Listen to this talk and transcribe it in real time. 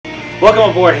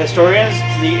Welcome aboard, historians,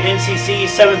 to the NCC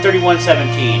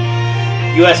 73117,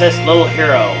 USS Little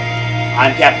Hero.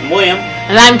 I'm Captain William.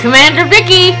 And I'm Commander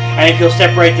Vicky. And if you'll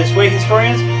step right this way,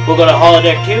 historians, we'll go to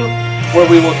Holodeck 2, where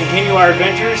we will continue our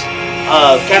adventures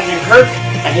of Captain Kirk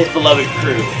and his beloved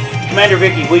crew. Commander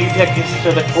Vicky, will you take us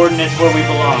to the coordinates where we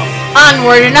belong?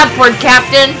 Onward and upward,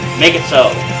 Captain. Make it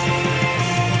so.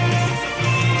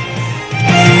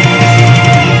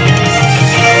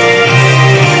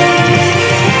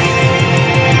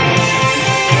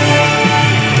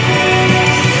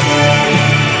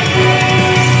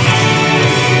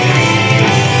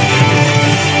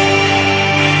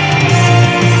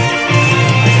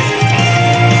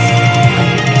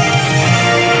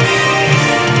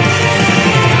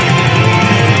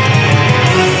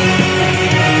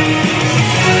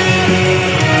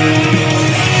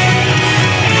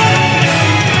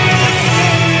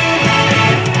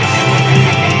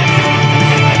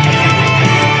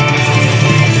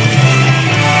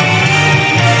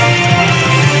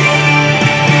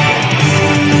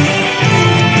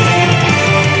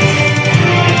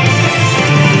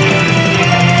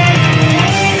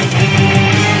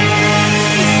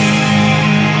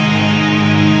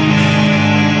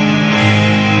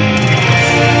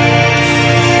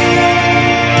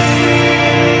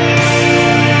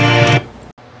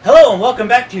 Welcome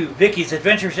back to Vicky's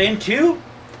Adventures into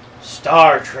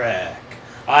Star Trek.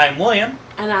 I'm William.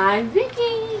 And I'm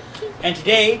Vicky. And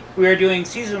today we are doing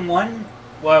Season 1,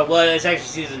 well it's actually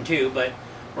Season 2, but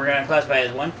we're going to classify it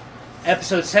as 1.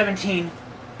 Episode 17,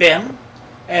 BIM,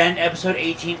 and Episode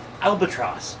 18,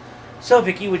 Albatross. So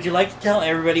Vicky, would you like to tell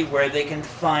everybody where they can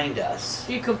find us?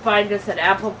 You can find us at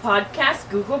Apple Podcasts,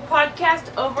 Google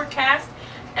Podcasts, Overcast,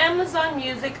 Amazon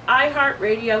Music,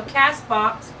 iHeartRadio,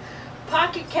 CastBox,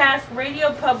 Pocket Cast,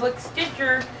 Radio Public,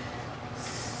 Stitcher,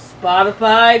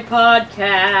 Spotify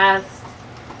Podcast,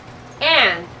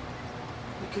 and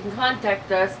you can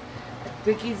contact us at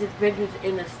Vicky's Adventures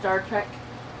in the Star Trek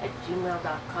at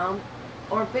gmail.com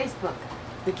or Facebook,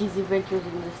 Vicky's Adventures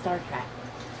in the Star Trek.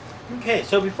 Okay,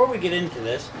 so before we get into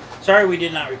this, sorry we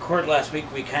did not record last week.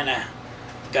 We kind of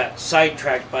got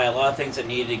sidetracked by a lot of things that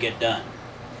needed to get done.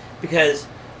 Because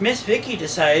Miss Vicky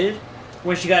decided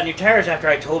when she got new tires after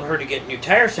I told her to get new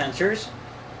tire sensors,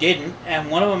 didn't, and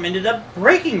one of them ended up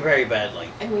breaking very badly.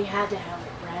 And we had to have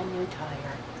a brand new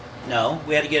tire. No,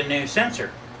 we had to get a new sensor.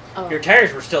 Oh. Your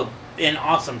tires were still in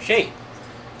awesome shape.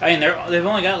 I mean, they've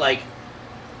only got like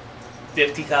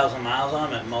 50,000 miles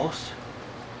on them at most.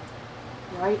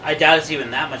 Right. I doubt it's even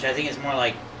that much. I think it's more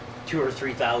like 2,000 or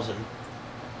 3,000.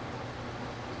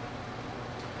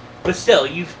 But still,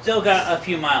 you've still got a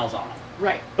few miles on them.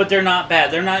 Right. But they're not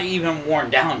bad. They're not even worn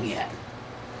down yet.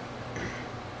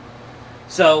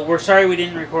 So, we're sorry we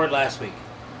didn't record last week.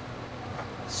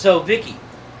 So, Vicky,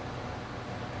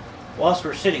 whilst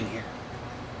we're sitting here,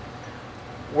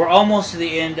 we're almost to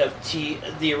the end of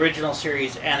the original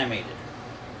series animated.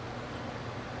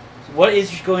 So what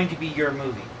is going to be your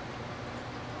movie?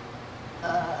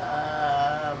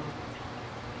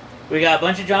 We got a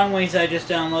bunch of John Wayne's that I just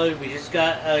downloaded. We just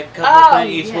got a couple of Clint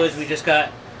Eastwoods. Yes. We just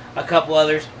got a couple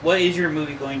others. What is your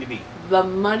movie going to be? The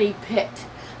Money Pit.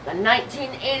 The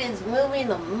 1980s movie,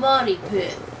 The Money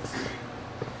Pit.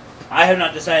 I have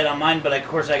not decided on mine, but of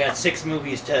course I got 6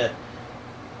 movies to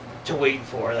wait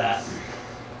for that.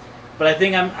 But I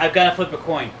think I've got to flip a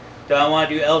coin. Do I want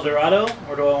to do El Dorado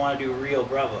or do I want to do Rio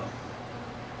Bravo?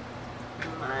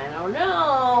 I don't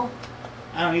know.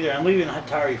 I don't either. I'm leaving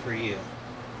Hatari for you.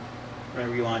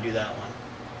 Remember, you want to do that one.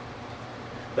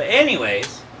 But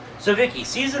anyways, so Vicky,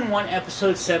 Season 1,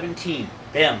 Episode 17,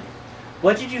 BIM.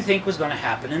 What did you think was going to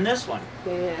happen in this one?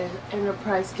 The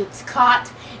Enterprise gets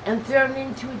caught and thrown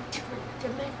into a different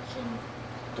dimension.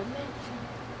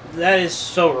 That is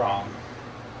so wrong.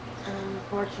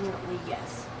 Unfortunately,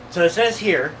 yes. So it says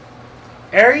here,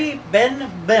 Ari Ben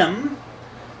Bim,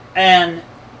 an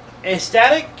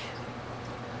ecstatic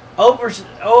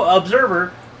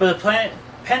observer for the planet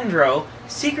Pendro,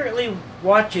 secretly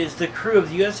watches the crew of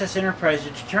the USS Enterprise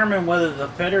to determine whether the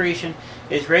Federation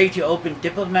is ready to open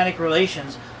diplomatic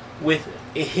relations with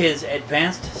his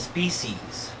advanced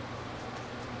species.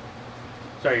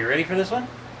 So are you ready for this one?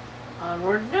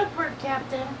 Onward and upward,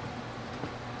 Captain.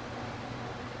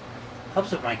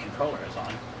 Helps if my controller is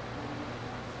on.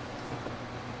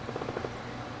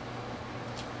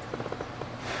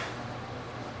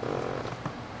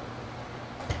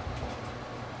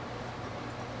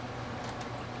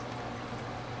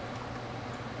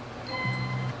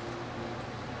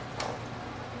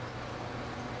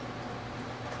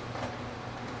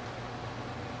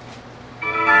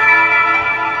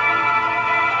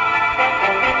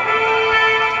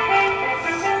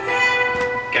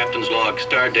 Captain's log,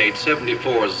 stardate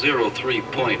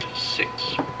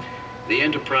 7403.6. The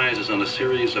Enterprise is on a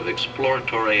series of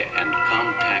exploratory and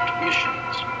contact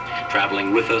missions.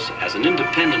 Traveling with us as an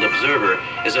independent observer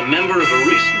is a member of a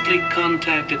recently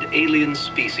contacted alien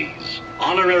species.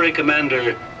 Honorary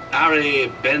Commander Ari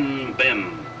Ben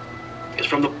Bem is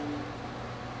from the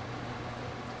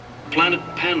planet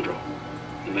Pandro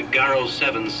in the Garo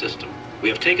 7 system. We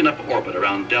have taken up orbit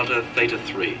around Delta Theta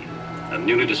 3, a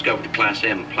newly discovered Class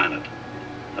M planet.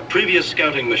 A previous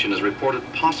scouting mission has reported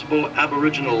possible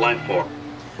aboriginal life form.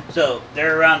 So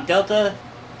they're around Delta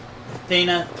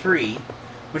Theta 3,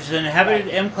 which is an inhabited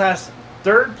M-class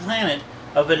third planet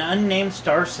of an unnamed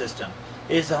star system.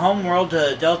 It is the home world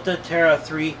to Delta Terra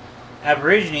 3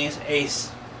 Aborigines.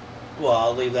 Well,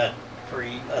 I'll leave that for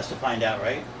us to find out,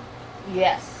 right?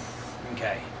 Yes.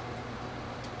 Okay.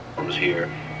 Here,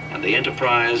 and the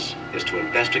Enterprise is to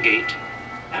investigate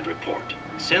and report.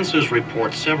 Sensors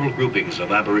report several groupings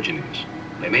of Aborigines.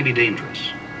 They may be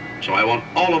dangerous, so I want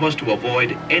all of us to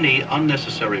avoid any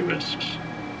unnecessary risks.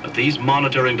 But these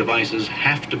monitoring devices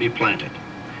have to be planted.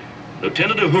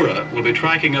 Lieutenant Uhura will be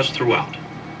tracking us throughout.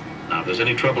 Now, if there's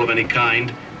any trouble of any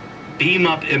kind, beam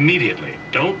up immediately.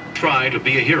 Don't try to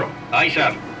be a hero. Aye,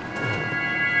 sir.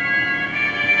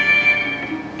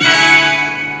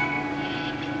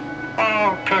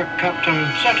 Captain,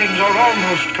 settings are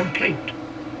almost complete.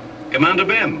 Commander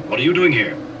Bem, what are you doing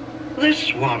here?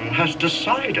 This one has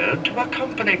decided to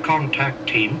accompany contact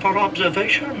team for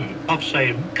observation of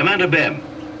same. Commander Bem,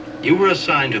 you were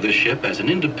assigned to this ship as an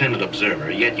independent observer,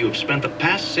 yet you have spent the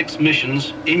past 6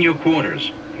 missions in your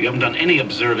quarters. You haven't done any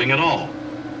observing at all.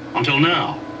 Until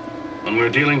now, when we're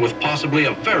dealing with possibly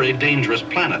a very dangerous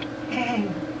planet.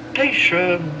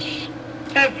 Patience.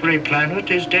 Every planet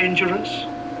is dangerous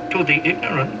to the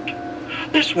ignorant.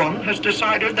 This one has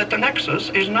decided that the Nexus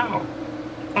is now.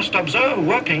 Must observe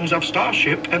workings of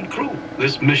starship and crew.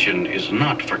 This mission is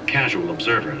not for casual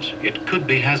observers. It could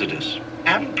be hazardous.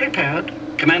 And prepared.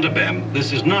 Commander Bem,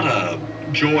 this is not a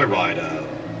joyride, a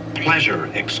pleasure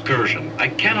excursion. I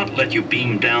cannot let you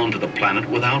beam down to the planet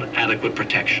without adequate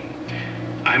protection.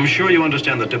 I'm sure you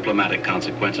understand the diplomatic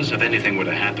consequences if anything were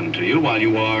to happen to you while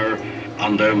you are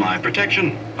under my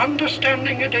protection.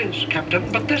 Understanding it is,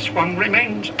 Captain, but this one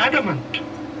remains adamant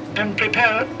and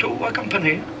prepared to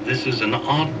accompany. This is an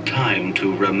odd time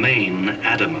to remain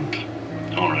adamant.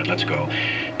 All right, let's go.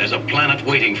 There's a planet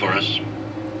waiting for us.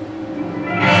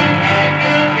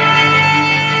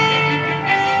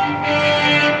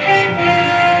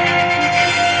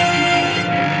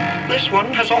 This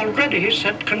one has already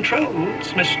set controls,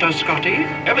 Mr. Scotty.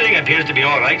 Everything appears to be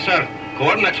all right, sir.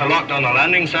 Coordinates are locked on the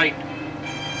landing site.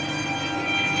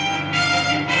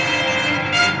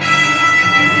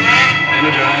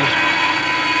 Energized.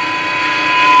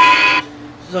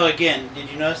 So again, did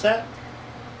you notice that?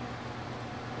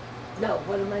 No,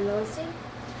 what am I noticing?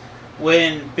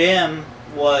 When Bim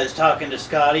was talking to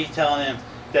Scotty, telling him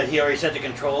that he already set the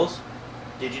controls,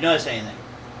 did you notice anything?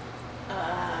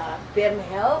 Bim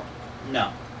help?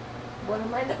 No. What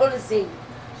am I noticing?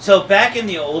 So back in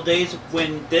the old days,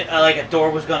 when like a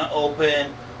door was going to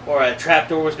open, or a trap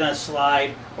door was going to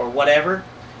slide, or whatever,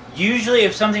 usually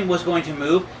if something was going to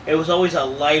move, it was always a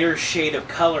lighter shade of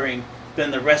coloring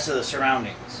than the rest of the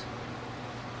surroundings.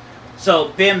 So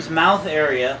Bim's mouth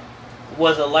area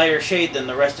was a lighter shade than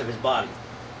the rest of his body.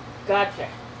 Gotcha.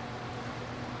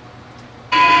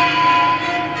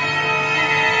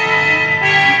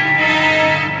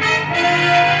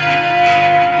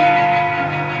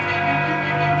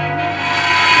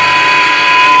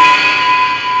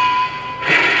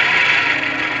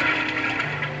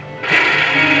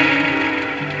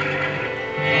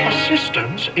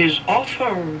 Assistance is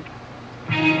offered.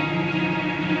 We're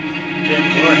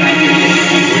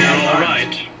all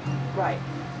right. Right.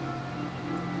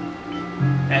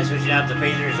 And switching out the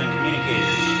phasers and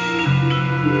communicators.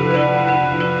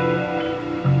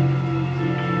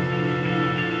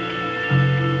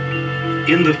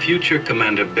 In the future,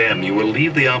 Commander Bem, you will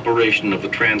leave the operation of the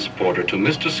transporter to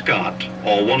Mr. Scott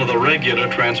or one of the regular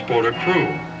transporter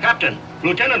crew. Captain,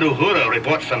 Lieutenant Uhura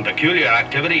reports some peculiar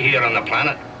activity here on the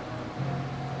planet.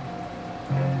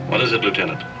 What is it,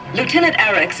 Lieutenant? Lieutenant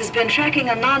Arex has been tracking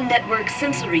a non-network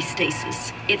sensory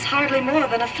stasis. It's hardly more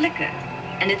than a flicker,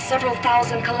 and it's several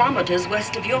thousand kilometers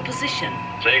west of your position.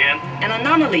 Say again? An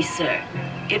anomaly, sir.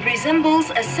 It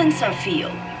resembles a sensor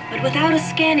field, but without a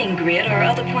scanning grid or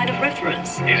other point of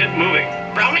reference. Is it moving?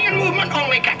 Brownian movement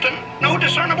only, Captain. No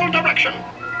discernible direction.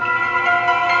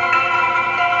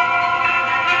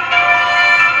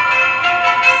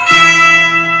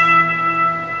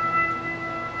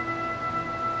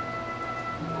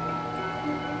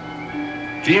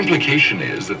 The implication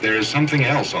is that there is something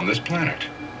else on this planet.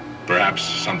 Perhaps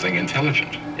something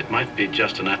intelligent. It might be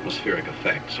just an atmospheric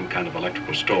effect, some kind of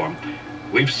electrical storm.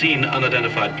 We've seen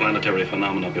unidentified planetary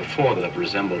phenomena before that have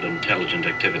resembled intelligent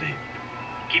activity.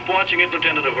 Keep watching it,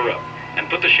 Lieutenant Uhura, and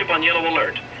put the ship on yellow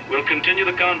alert. We'll continue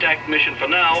the contact mission for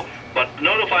now, but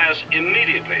notify us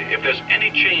immediately if there's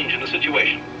any change in the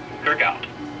situation. Kirk out.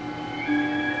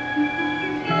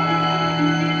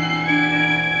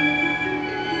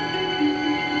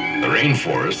 The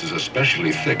rainforest is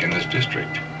especially thick in this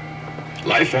district.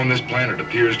 Life on this planet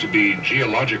appears to be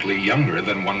geologically younger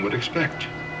than one would expect,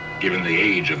 given the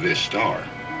age of this star.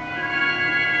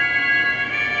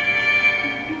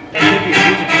 That should be a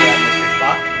music for that, Mr.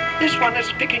 Spock. This one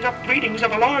is picking up readings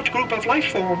of a large group of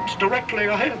life forms directly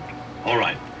ahead. All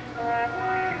right.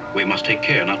 We must take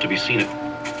care not to be seen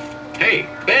Hey,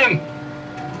 Ben!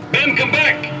 Ben, come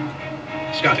back!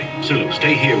 Scotty, Sulu,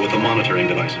 stay here with the monitoring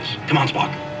devices. Come on,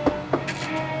 Spock.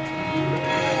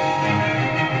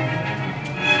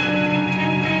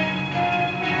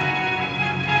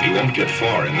 He won't get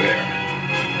far in there.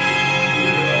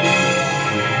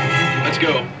 Let's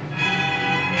go. His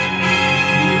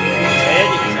head,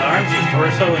 his arms, his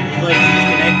torso, and his legs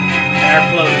disconnect and are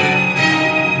floating.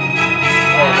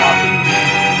 Or walking.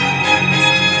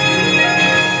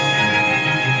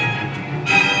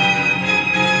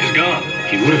 He's gone.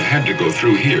 He would have had to go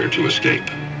through here to escape.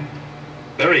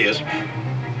 There he is.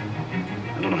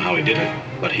 I don't know how he did it,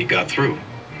 but he got through.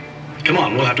 Come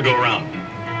on, we'll have to go around.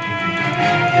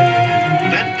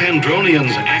 That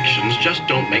Pandronian's actions just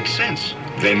don't make sense.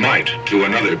 They might to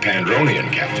another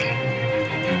Pandronian, Captain.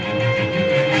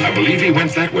 I believe he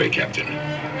went that way, Captain.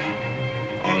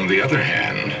 On the other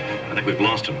hand... I think we've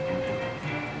lost him.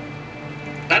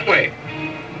 That way.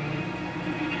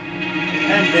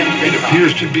 And then It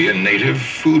appears to be a native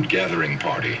food gathering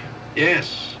party.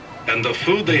 Yes, and the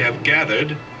food they have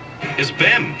gathered is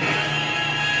BEM.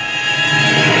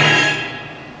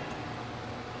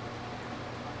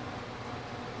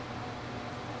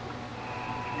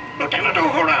 Lieutenant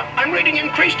Uhura, I'm reading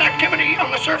increased activity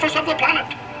on the surface of the planet.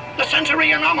 The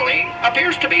sensory anomaly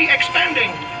appears to be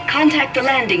expanding. Contact the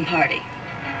landing party.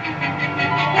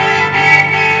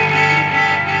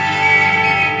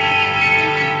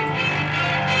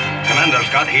 Commander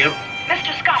Scott here.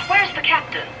 Mr. Scott, where's the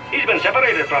captain? He's been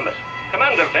separated from us.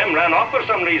 Commander Bem ran off for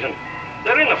some reason.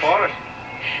 They're in the forest.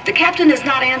 The captain is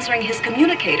not answering his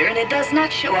communicator, and it does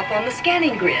not show up on the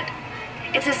scanning grid.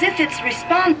 It's as if it's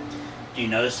Do you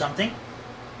notice something?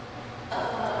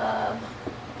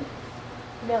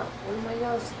 No. What am I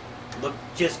noticing? Look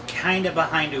just kind of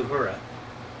behind Uhura.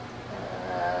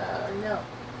 No.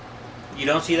 You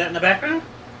don't see that in the background?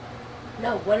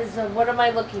 No. What am I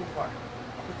looking for?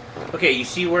 Okay, you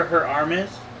see where her arm is?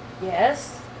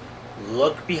 Yes.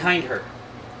 Look behind her.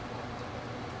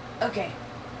 Okay.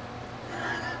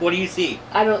 What do you see?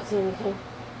 I don't see anything.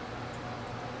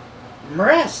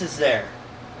 Maress is there.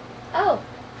 Oh.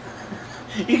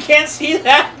 You can't see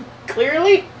that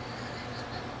clearly?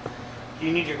 Do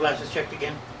you need your glasses checked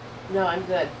again? No, I'm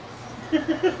good.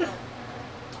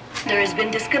 has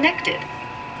been disconnected.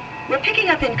 We're picking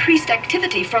up increased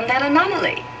activity from that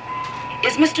anomaly.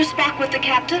 Is Mr. Spock with the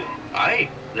captain? Aye,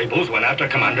 they both went after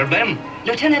Commander Bem.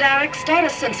 Lieutenant Arik, start a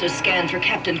sensor scan for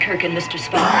Captain Kirk and Mr.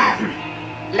 Spock.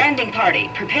 Landing party,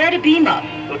 prepare to beam up.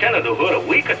 Lieutenant Uhura,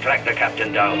 we could track the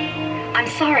captain down. I'm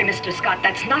sorry, Mr. Scott,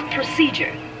 that's not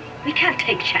procedure. We can't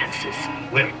take chances.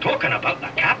 We're talking about the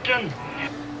captain.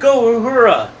 Go,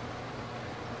 Uhura!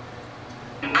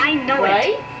 I know Right?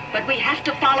 it, but we have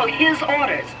to follow his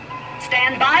orders.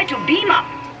 Stand by to beam up.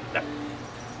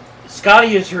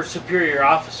 Scotty is her superior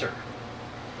officer.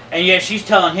 And yet she's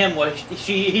telling him what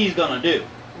he's gonna do.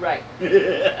 Right.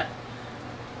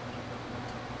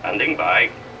 Standing by.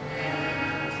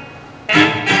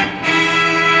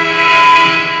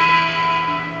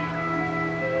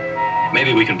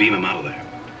 Maybe we can beam him out of there.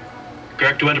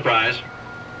 Kirk to Enterprise.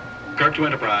 Kirk to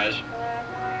Enterprise.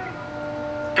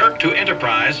 Kirk to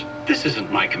Enterprise. This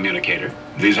isn't my communicator.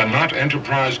 These are not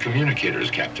Enterprise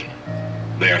communicators, Captain.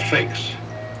 They are fakes.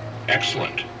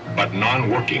 Excellent, but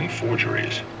non-working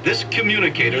forgeries. This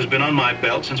communicator's been on my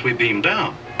belt since we beamed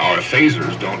down. Our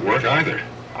phasers don't work either.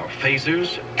 Our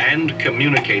phasers and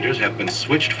communicators have been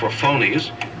switched for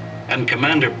phonies, and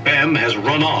Commander Bem has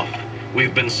run off.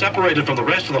 We've been separated from the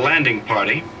rest of the landing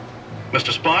party.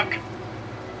 Mr. Spock,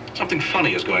 something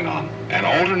funny is going on. An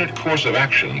alternate course of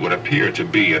action would appear to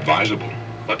be advisable.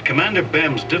 But Commander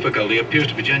Bem's difficulty appears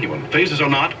to be genuine. Phasers or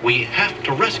not, we have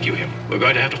to rescue him. We're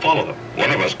going to have to follow them.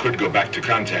 One of us could go back to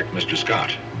contact Mr.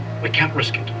 Scott. We can't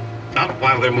risk it. Not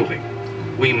while they're moving.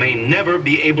 We may never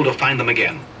be able to find them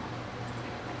again.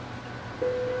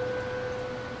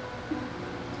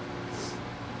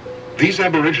 These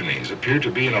aborigines appear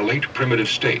to be in a late primitive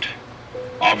state.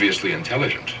 Obviously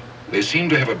intelligent, they seem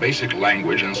to have a basic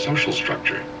language and social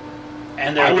structure.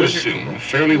 And I they're would lizard assume people.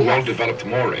 fairly Yes. well-developed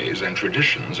mores and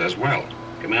traditions as well.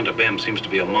 Commander Bem seems to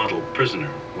be a model prisoner.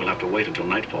 We'll have to wait until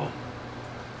nightfall.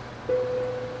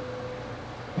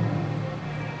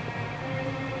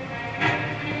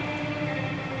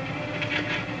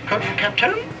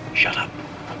 Captain, Shut up.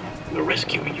 We're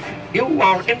rescuing you. you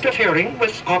are interfering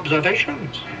with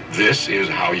observations. This is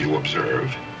how you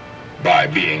observe? By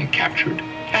being captured?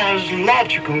 As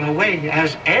logical a way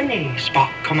as any,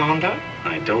 Spock, Commander.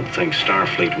 I don't think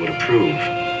Starfleet would approve.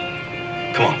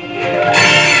 Come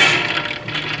on.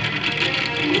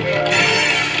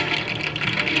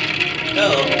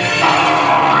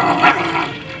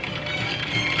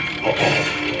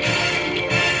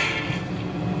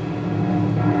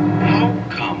 How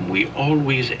come we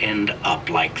always end up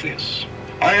like this?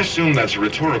 I assume that's a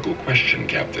rhetorical question,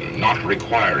 Captain, not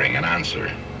requiring an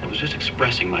answer. I was just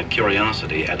expressing my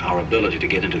curiosity at our ability to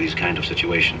get into these kind of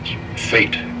situations.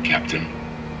 Fate, Captain.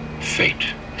 Fate.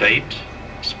 Fate?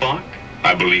 Spock?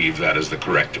 I believe that is the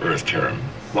correct Earth term.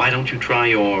 Why don't you try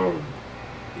your,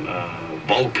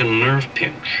 Vulcan nerve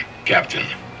pinch? Captain,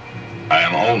 I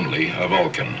am only a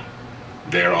Vulcan.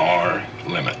 There are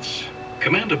limits.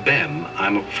 Commander Bem,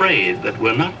 I'm afraid that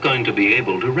we're not going to be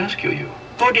able to rescue you.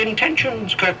 Good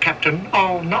intentions, Captain,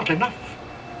 are not enough.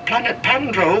 Planet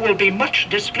Pandro will be much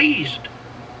displeased.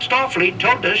 Starfleet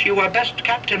told us you are best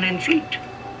captain in fleet.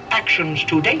 Actions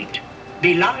to date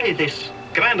belie this.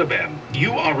 Commander Bem,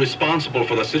 you are responsible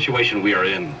for the situation we are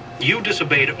in. You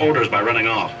disobeyed orders by running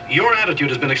off. Your attitude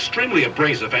has been extremely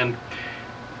abrasive and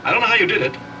I don't know how you did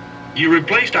it. You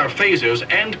replaced our phasers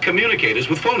and communicators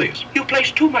with phonies. You place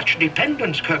too much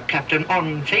dependence, Captain,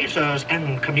 on phasers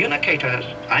and communicators.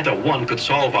 Either one could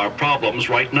solve our problems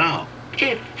right now.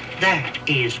 If that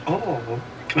is all.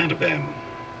 Commander Bem,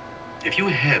 if you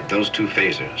had those two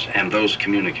phasers and those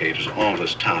communicators all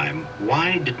this time,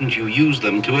 why didn't you use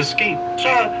them to escape?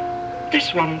 Sir,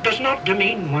 this one does not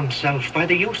demean oneself by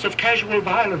the use of casual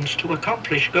violence to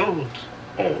accomplish goals.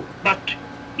 Oh, But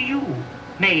you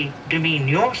may demean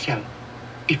yourself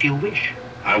if you wish.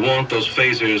 I want those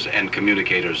phasers and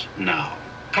communicators now.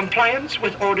 Compliance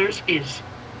with orders is.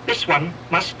 This one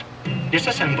must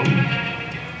disassemble.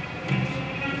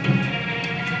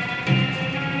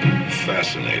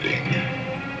 Fascinating.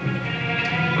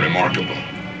 Remarkable.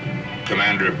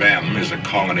 Commander Bem is a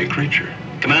colony creature.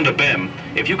 Commander Bem,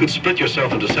 if you could split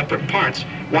yourself into separate parts,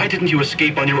 why didn't you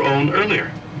escape on your own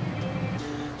earlier?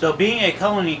 So being a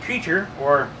colony creature,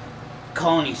 or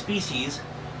colony species,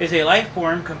 is a life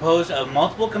form composed of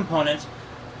multiple component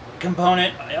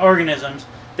organisms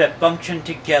that function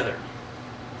together.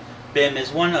 BIM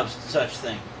is one of such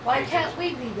things. Why can't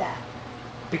we be that?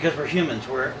 Because we're humans.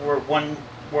 We're one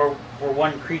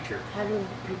creature. How do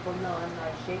people know I'm not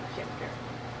a shapeshifter?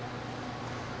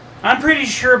 I'm pretty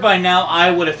sure by now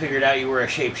I would have figured out you were a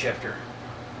shapeshifter.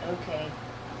 Okay.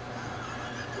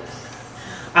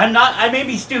 I'm not. I may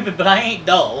be stupid, but I ain't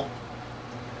dull.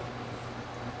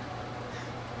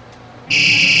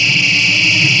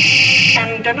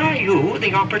 And deny you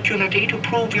the opportunity to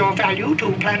prove your value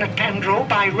to Planet Pandro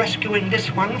by rescuing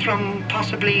this one from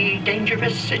possibly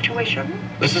dangerous situation?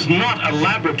 This is not a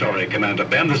laboratory, Commander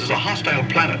Bem. This is a hostile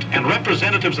planet, and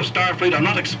representatives of Starfleet are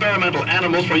not experimental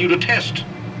animals for you to test.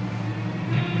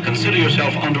 Consider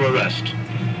yourself under arrest.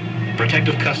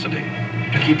 Protective custody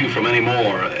to keep you from any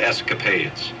more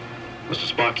escapades. Mr.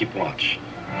 Spock, keep watch.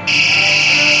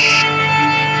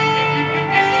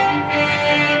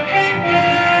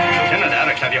 Lieutenant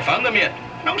Alex, have you found them yet?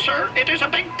 No, sir. It is a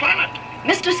big planet.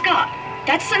 Mr. Scott,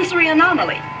 that sensory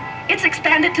anomaly. It's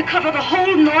expanded to cover the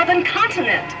whole northern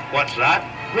continent. What's that?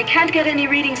 We can't get any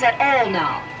readings at all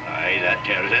now. Aye, that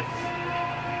tears it.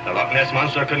 The Loch Ness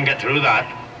Monster couldn't get through that.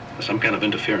 There's some kind of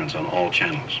interference on all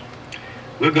channels.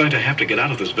 We're going to have to get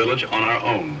out of this village on our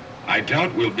own. I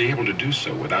doubt we'll be able to do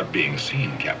so without being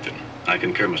seen, Captain. I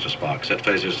concur, Mr. Spock. Set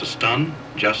phasers to stun,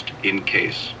 just in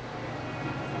case.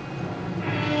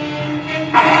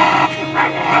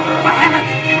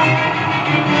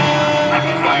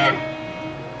 Fire!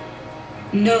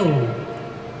 No,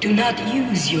 do not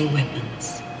use your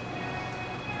weapons.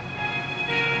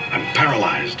 I'm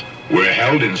paralyzed. We're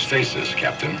held in stasis,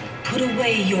 Captain. Put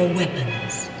away your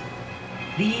weapons.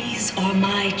 These are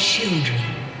my children.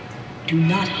 Do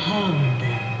not harm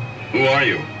them. Who are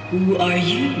you? Who are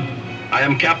you? I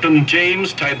am Captain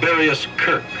James Tiberius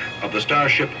Kirk of the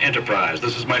Starship Enterprise.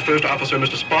 This is my first officer,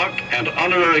 Mr. Spock, and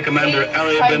Honorary Commander James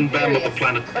Ari Ben Bem of the Tiberius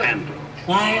planet Kirk. Pandro.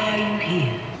 Why are you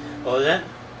here? What was that?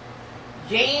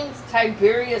 James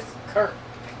Tiberius Kirk.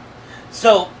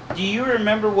 So, do you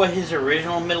remember what his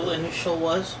original middle initial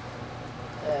was?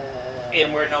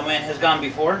 And where no man has gone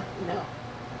before? No.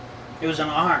 It was an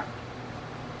R.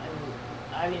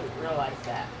 I didn't realize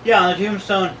that. Yeah, on the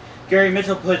tombstone, Gary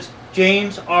Mitchell puts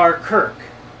James R. Kirk.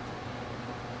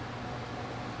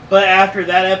 But after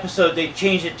that episode, they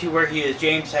changed it to where he is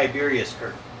James Tiberius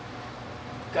Kirk.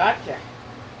 Gotcha.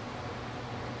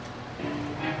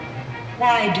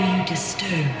 Why do you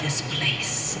disturb this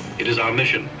place? It is our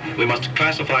mission. We must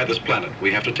classify this planet.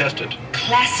 We have to test it.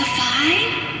 Classify?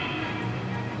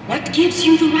 What gives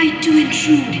you the right to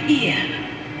intrude here?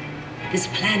 This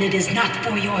planet is not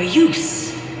for your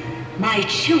use. My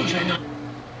children are...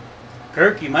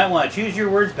 Kirk, you might want to choose your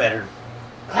words better.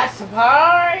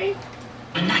 Classify!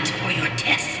 not for your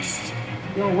tests.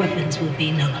 Your weapons will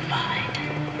be nullified.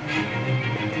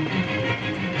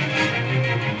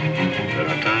 There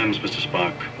are times, Mr.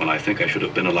 Spock, when I think I should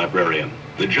have been a librarian.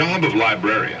 The job of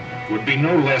librarian would be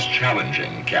no less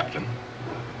challenging, Captain.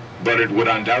 But it would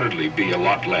undoubtedly be a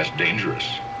lot less dangerous.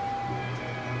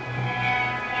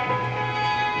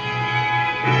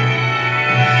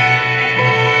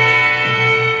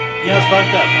 You know, it's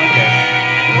fucked up, okay.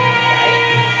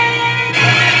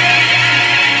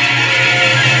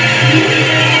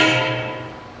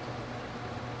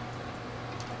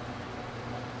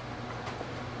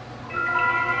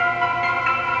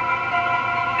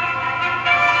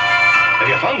 Have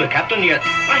you found the captain yet?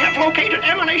 I have located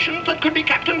emanations that could be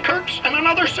Captain Kirk's and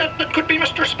another set that could be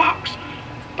Mr. Spock's.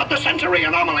 But the sensory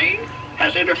anomaly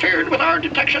has interfered with our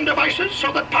detection devices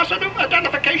so that positive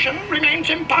identification remains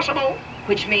impossible.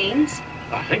 Which means?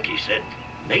 I think he said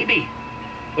maybe.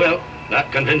 Well,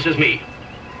 that convinces me.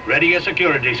 Ready a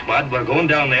security squad. We're going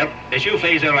down there. Issue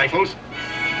phaser rifles.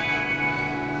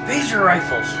 Phaser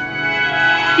rifles.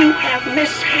 You have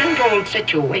mishandled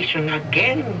situation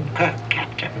again,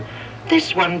 Captain.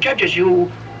 This one judges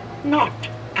you not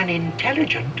an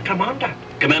intelligent commander.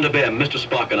 Commander Bem, Mr.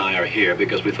 Spock and I are here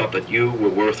because we thought that you were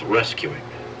worth rescuing.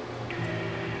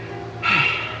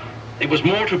 It was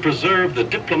more to preserve the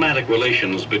diplomatic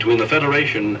relations between the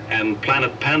Federation and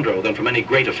Planet Pandro than from any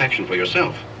great affection for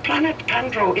yourself. Planet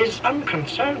Pandro is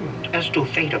unconcerned as to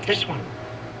fate of this one.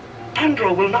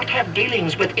 Pandro will not have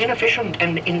dealings with inefficient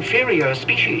and inferior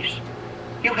species.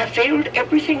 You have failed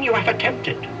everything you have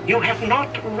attempted. You have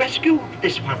not rescued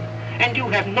this one, and you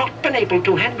have not been able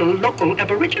to handle local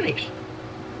aborigines.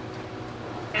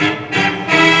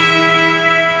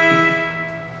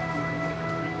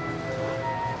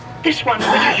 This one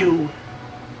wishes you,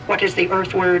 what is the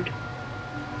Earth word?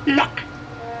 Luck.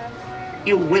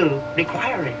 You will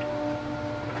require it.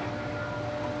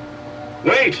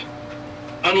 Wait!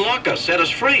 Unlock us, set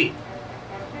us free.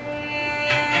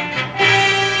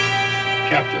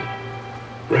 Captain,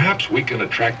 perhaps we can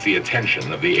attract the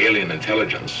attention of the alien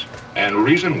intelligence and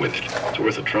reason with it. It's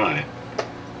worth a try.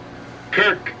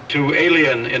 Kirk to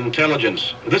alien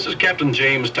intelligence. This is Captain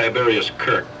James Tiberius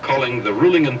Kirk, calling the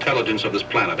ruling intelligence of this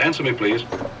planet. Answer me, please.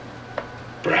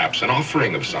 Perhaps an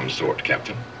offering of some sort,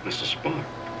 Captain. Mr. Spock,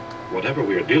 whatever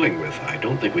we are dealing with, I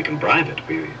don't think we can bribe it.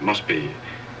 We must be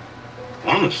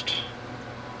honest.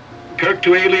 Kirk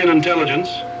to alien intelligence.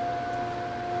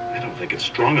 I don't think it's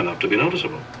strong enough to be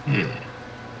noticeable.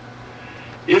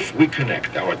 If we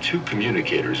connect our two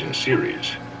communicators in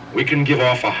series, we can give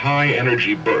off a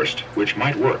high-energy burst, which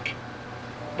might work.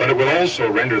 But it will also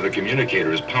render the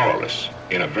communicators powerless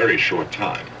in a very short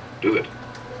time. Do it.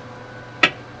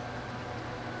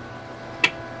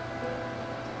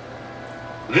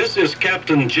 This is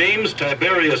Captain James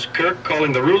Tiberius Kirk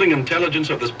calling the ruling intelligence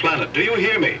of this planet. Do you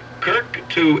hear me? Kirk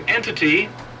to entity.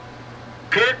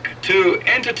 Kirk to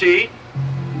entity.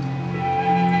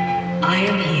 I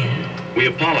am here. We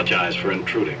apologize for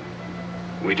intruding.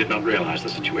 We did not realize the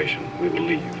situation. We will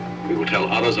leave. We will tell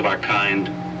others of our kind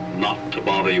not to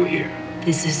bother you here.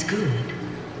 This is good.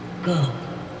 Go.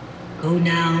 Go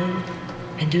now,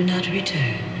 and do not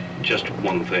return. Just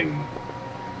one thing.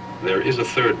 There is a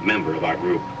third member of our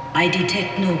group. I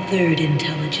detect no third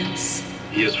intelligence.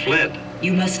 He has fled.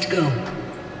 You must go.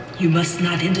 You must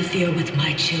not interfere with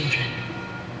my children.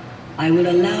 I will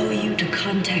allow you to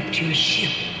contact your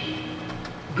ship.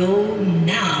 Go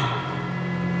now.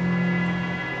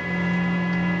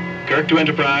 Kirk to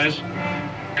Enterprise.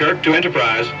 Kirk to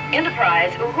Enterprise.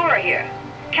 Enterprise, Uhura here.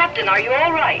 Captain, are you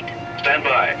all right? Stand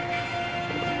by.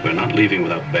 We're not leaving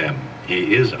without Bem.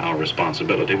 He is our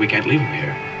responsibility. We can't leave him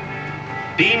here.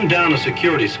 Beam down a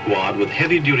security squad with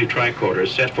heavy-duty tricorders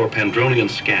set for Pandronian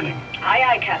scanning. Aye,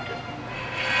 aye, Captain.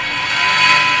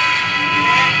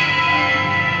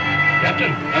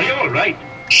 Captain, are you all right?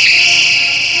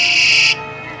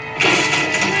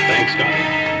 Thanks,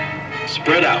 Scotty.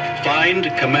 Spread out. Find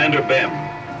Commander Bem.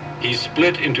 He's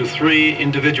split into 3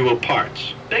 individual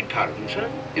parts. Beg pardon,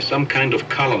 sir? He's some kind of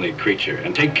colony creature,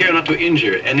 and take care not to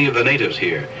injure any of the natives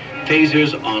here.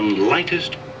 Phasers on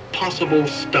lightest possible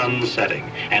stun setting.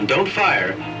 And don't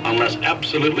fire unless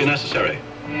absolutely necessary.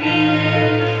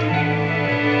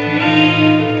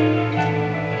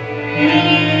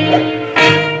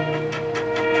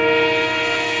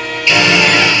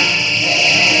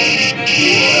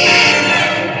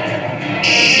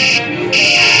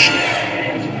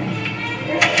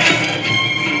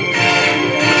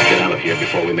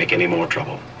 Before we make any more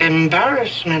trouble.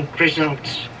 Embarrassment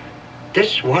results.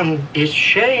 This one is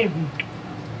shamed.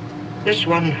 This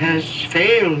one has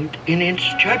failed in its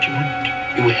judgment.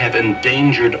 You have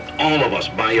endangered all of us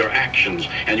by your actions,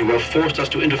 and you have forced us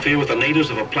to interfere with the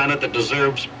natives of a planet that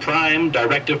deserves prime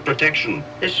directive protection.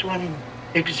 This one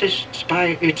exists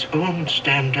by its own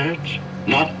standards.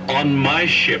 Not on my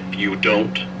ship, you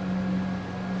don't.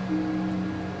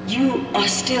 You are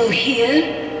still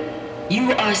here?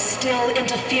 You are still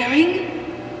interfering?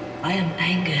 I am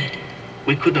angered.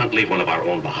 We could not leave one of our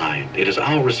own behind. It is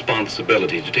our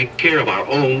responsibility to take care of our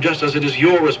own, just as it is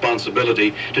your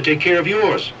responsibility to take care of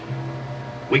yours.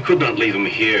 We could not leave him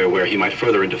here where he might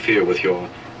further interfere with your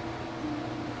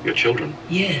children.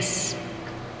 Yes.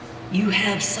 You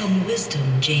have some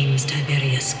wisdom, James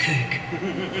Tiberius Kirk.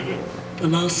 The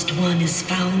lost one is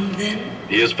found, then?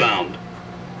 He is found,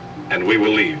 and we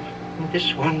will leave.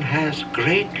 This one has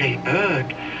greatly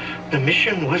erred. The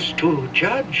mission was to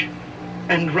judge,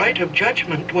 and right of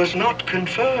judgment was not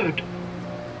conferred.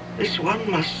 This one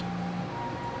must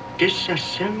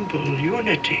disassemble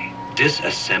unity.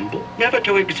 Disassemble? Never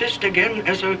to exist again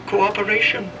as a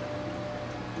cooperation.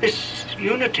 This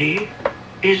unity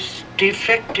is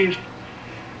defective.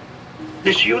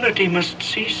 This unity must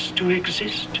cease to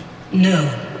exist. No.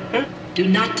 Huh? Do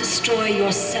not destroy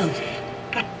yourself.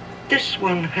 But this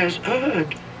one has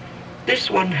erred.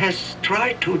 This one has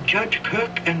tried to judge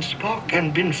Kirk and Spock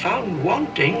and been found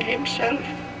wanting himself.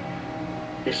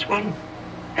 This one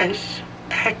has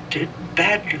acted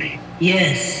badly.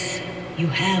 Yes, you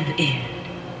have erred.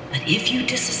 But if you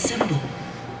disassemble,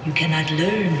 you cannot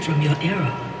learn from your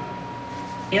error.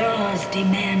 Errors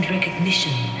demand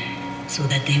recognition so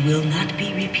that they will not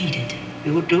be repeated.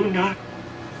 You do not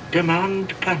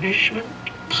demand punishment?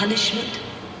 Punishment?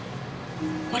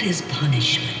 What is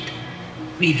punishment?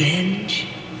 Revenge?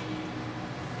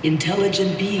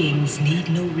 Intelligent beings need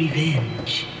no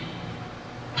revenge.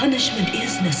 Punishment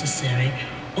is necessary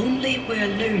only where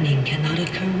learning cannot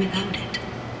occur without it.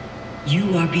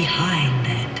 You are behind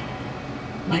that.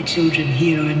 My children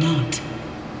here are not.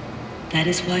 That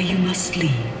is why you must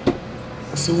leave,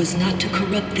 so as not to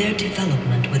corrupt their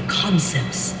development with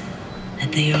concepts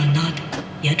that they are not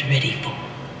yet ready for.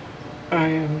 I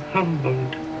am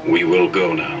humbled. We will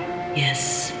go now.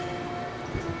 Yes.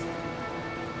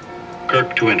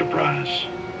 Kirk to Enterprise.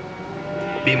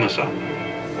 Beam us up.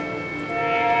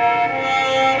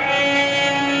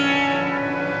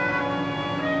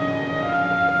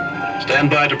 Stand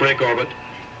by to break orbit.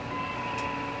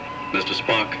 Mr.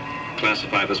 Spock,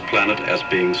 classify this planet as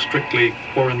being strictly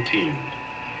quarantined.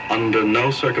 Under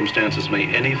no circumstances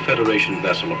may any Federation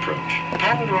vessel approach.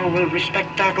 Pandro will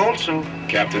respect that also.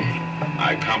 Captain,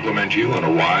 I compliment you on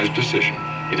a wise decision.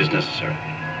 It is necessary.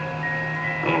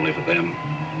 Not only for them,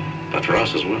 but for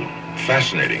us as well.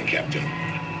 Fascinating, Captain.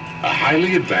 A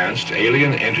highly advanced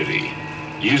alien entity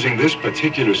using this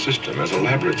particular system as a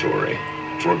laboratory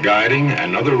for guiding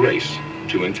another race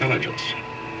to intelligence.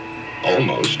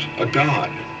 Almost a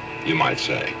god, you might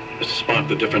say. Mr. Spock,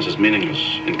 the difference is meaningless.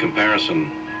 In comparison,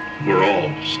 we're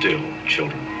all still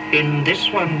children. In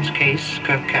this one's case,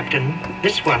 Captain,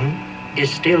 this one is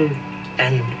still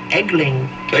an eggling.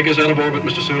 Take us out of orbit,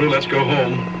 Mr. Sulu. Let's go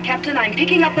home. Captain, I'm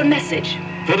picking up a message.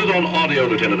 Put it on audio,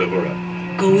 Lieutenant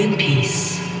Uhura. Go in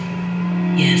peace.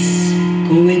 Yes,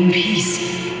 go in peace.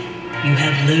 You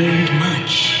have learned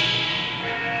much.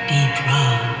 Be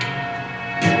proud.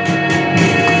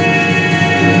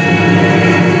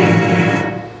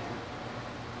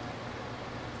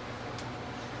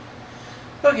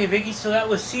 Okay, Vicky, so that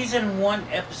was Season 1,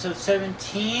 Episode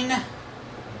 17,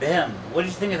 Bem. What did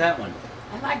you think of that one?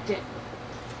 I liked it.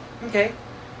 Okay,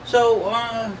 so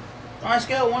on a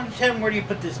scale of 1 to 10, where do you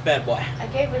put this bad boy? I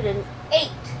gave it an 8.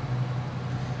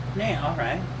 Yeah,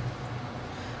 alright.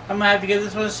 I'm going to have to give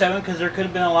this one a 7 because there could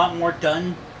have been a lot more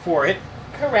done for it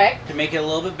Correct. to make it a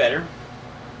little bit better.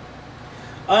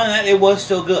 Other than that, it was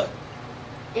still good.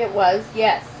 It was,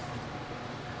 yes.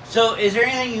 So, is there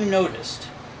anything you noticed?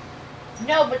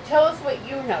 No, but tell us what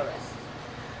you noticed.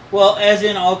 Well, as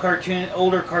in all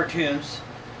older cartoons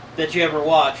that you ever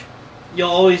watch, you'll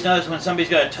always notice when somebody's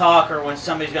going to talk or when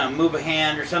somebody's going to move a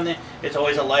hand or something, it's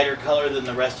always a lighter color than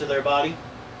the rest of their body.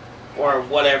 Or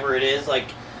whatever it is. Like,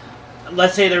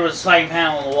 let's say there was a sliding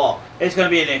panel on the wall. It's going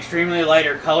to be an extremely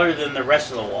lighter color than the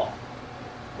rest of the wall.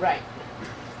 Right.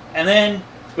 And then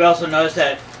we also noticed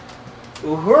that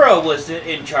Uhura was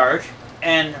in charge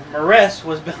and Mares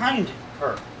was behind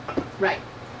her. Right.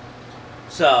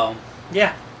 So,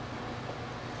 yeah.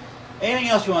 Anything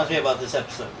else you want to say about this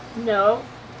episode? No.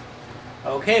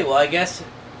 Okay, well, I guess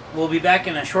we'll be back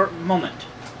in a short moment.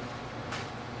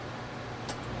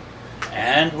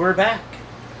 And we're back.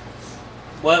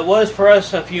 Well, it was for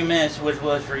us a few minutes, which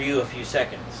was for you a few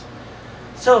seconds.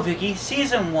 So, Vicky,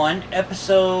 Season 1,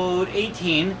 Episode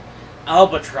 18,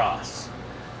 Albatross.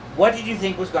 What did you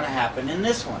think was going to happen in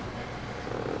this one?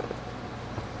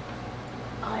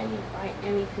 I didn't write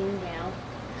anything down.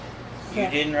 You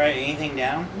didn't write anything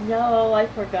down? No, I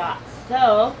forgot.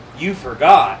 So, You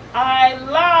forgot. I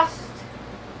lost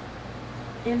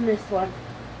in this one.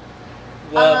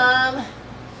 Well,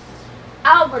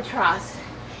 Albatross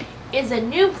is a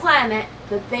new planet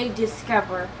that they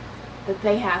discover that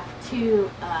they have to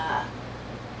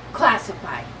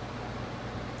classify.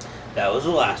 that was the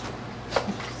last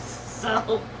one.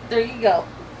 So, there you go.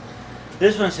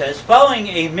 This one says, following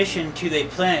a mission to the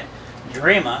planet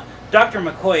Drema, Dr.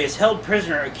 McCoy is held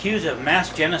prisoner accused of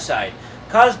mass genocide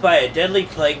caused by a deadly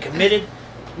plague committed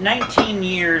 19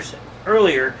 years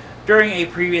earlier during a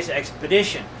previous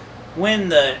expedition. When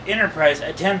the Enterprise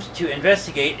attempts to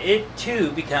investigate, it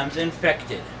too becomes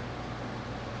infected.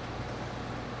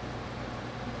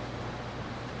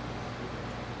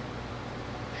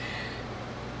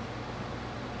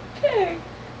 Okay.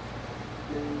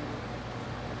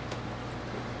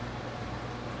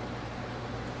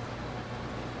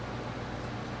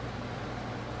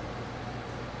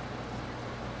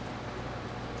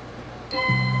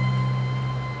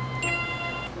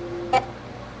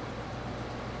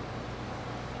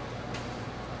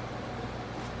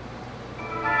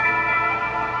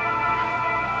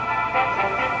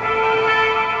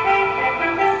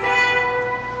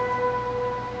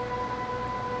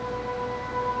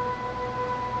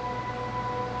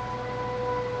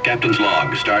 Captain's log,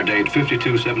 stardate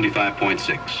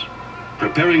 5275.6.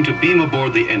 Preparing to beam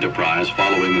aboard the Enterprise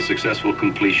following the successful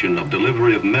completion of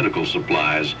delivery of medical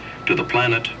supplies to the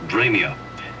planet Dramia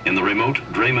in the remote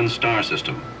Draman star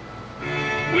system.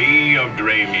 We of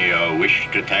Dramia wish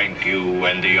to thank you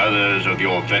and the others of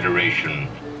your Federation.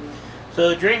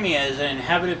 So Dramia is an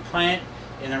inhabited planet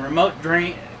in the remote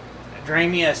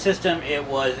Dramia system. It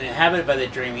was inhabited by the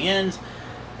Dramians,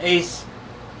 a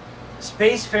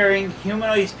spacefaring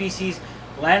humanoid species.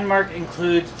 Landmark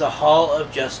includes the Hall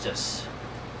of Justice.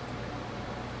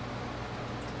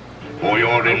 For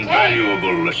your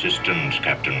invaluable assistance,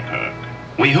 Captain Kirk.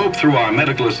 We hope through our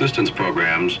medical assistance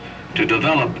programs to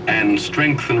develop and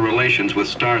strengthen relations with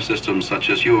star systems such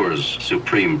as yours,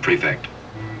 Supreme Prefect.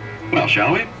 Well,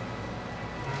 shall we?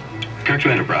 Kirk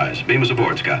to Enterprise. Beam us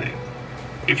aboard, Scotty.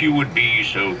 If you would be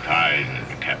so kind,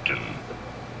 Captain.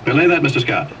 Relay that, Mr.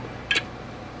 Scott.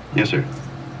 Yes, sir.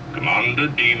 Commander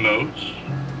Demos.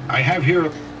 I have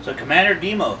here So Commander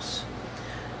Demos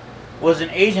was an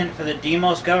agent for the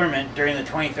Demos government during the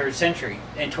 23rd century.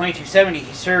 In 2270,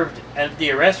 he served as the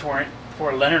arrest warrant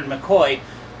for Leonard McCoy,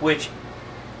 which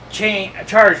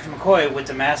charged McCoy with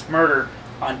the mass murder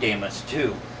on Deimos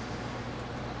II.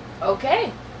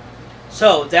 Okay.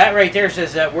 So that right there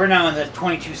says that we're now in the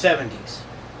 2270s,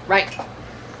 Right.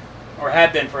 or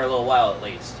have been for a little while at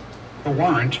least. a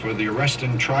warrant for the arrest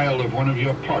and trial of one of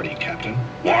your party, Captain.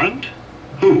 Warrant?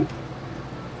 Who?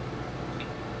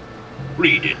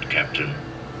 Read it, Captain.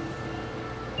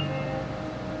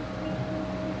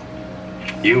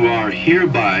 You are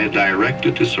hereby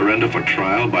directed to surrender for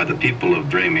trial by the people of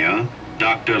Dramia,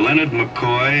 Dr. Leonard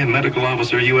McCoy, Medical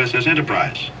Officer, USS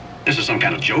Enterprise. This is some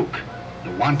kind of joke?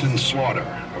 The wanton slaughter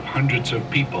of hundreds of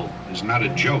people is not a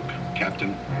joke,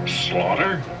 Captain.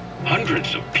 Slaughter?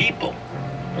 Hundreds of people.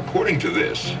 According to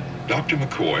this, Dr.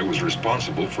 McCoy was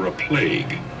responsible for a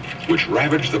plague which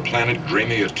ravaged the planet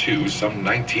Dramia 2 some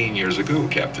 19 years ago,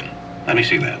 Captain. Let me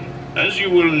see that. As you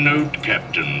will note,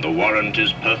 Captain, the warrant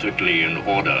is perfectly in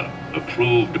order,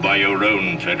 approved by your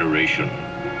own Federation.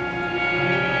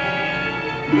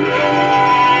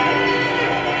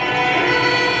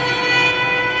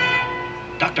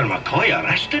 Dr. McCoy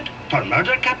arrested? For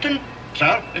murder, Captain?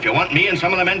 Sir, if you want me and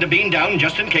some of the men to beam down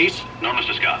just in case. No,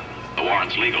 Mr. Scott. The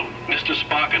warrant's legal. Mr.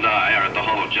 Spock and I are at the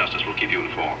Hall of Justice. We'll keep you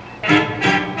informed.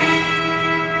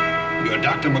 Your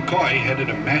Dr. McCoy headed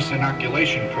a mass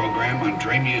inoculation program on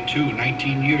Dramia 2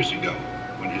 19 years ago,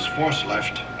 when when his force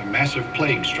left, a massive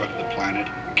plague struck the planet,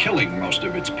 killing most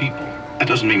of its people. That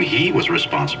doesn't mean he was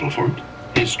responsible for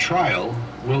it. His trial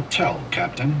will tell,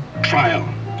 Captain. Trial?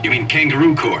 You mean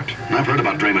kangaroo court? I've heard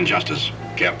about Draymond Justice.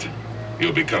 Captain,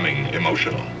 you're becoming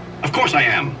emotional. Of course I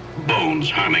am. Bones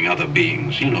harming other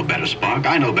beings. You know better, Spock.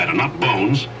 I know better, not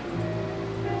Bones.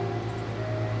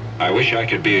 I wish I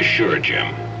could be as sure,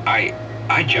 Jim.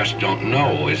 I just don't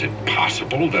know. Is it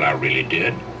possible that I really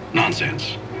did?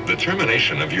 Nonsense. The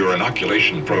termination of your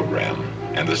inoculation program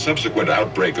and the subsequent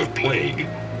outbreak of plague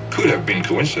could have been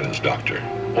coincidence, Doctor.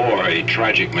 Or a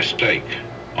tragic mistake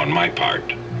on my part.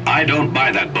 I don't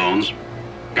buy that, Bones.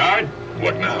 Guard?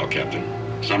 What now,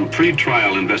 Captain? Some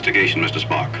pre-trial investigation, Mr.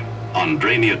 Spock. On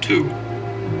Dramia 2.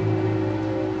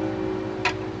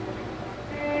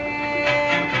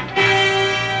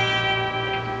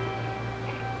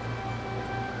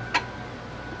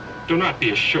 Do not be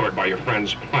assured by your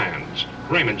friend's plans.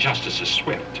 Raymond Justice is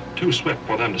swift. Too swift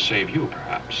for them to save you,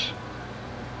 perhaps.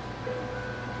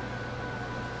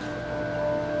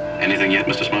 Anything yet,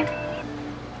 Mr. Spock?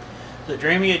 The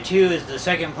Dramia 2 is the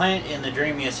second planet in the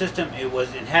Dramia system. It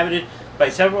was inhabited by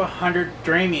several hundred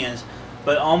Dramians,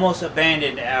 but almost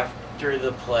abandoned after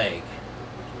the plague.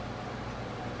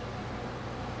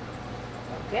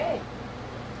 Okay.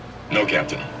 No,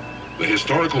 Captain. The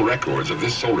historical records of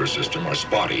this solar system are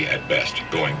spotty at best,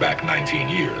 going back 19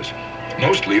 years.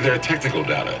 Mostly they're technical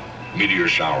data. Meteor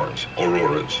showers,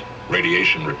 auroras,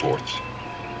 radiation reports.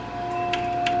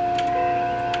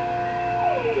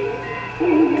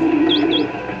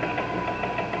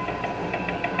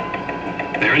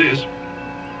 There it is.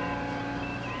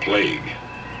 Plague.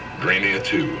 Dramia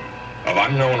 2. Of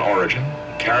unknown origin,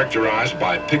 characterized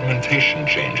by pigmentation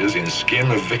changes in skin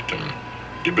of victim,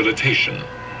 debilitation,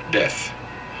 death.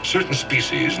 Certain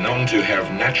species known to have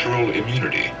natural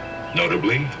immunity,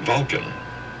 notably Vulcan.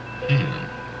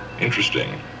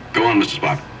 Interesting. Go on, Mr.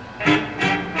 Spock.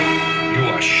 You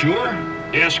are sure?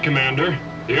 Yes, Commander.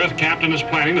 The Earth Captain is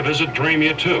planning to visit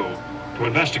Dramia 2 to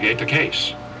investigate the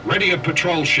case. Ready a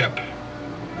patrol ship.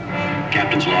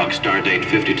 Captain's log, stardate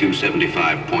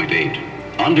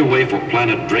 5275.8. Underway for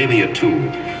planet Dramia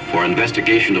 2 for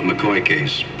investigation of McCoy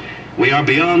case. We are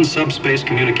beyond subspace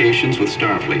communications with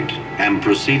Starfleet and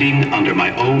proceeding under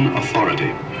my own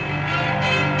authority.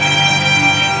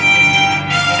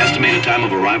 Estimated time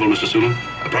of arrival, Mr. Sulu?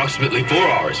 Approximately 4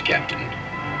 hours, Captain.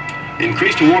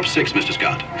 Increase to warp 6, Mr.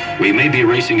 Scott. We may be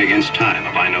racing against time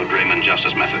if I know Draymond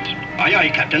Justice methods. Aye, aye,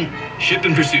 Captain. Ship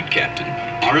in pursuit, Captain.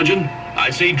 Origin?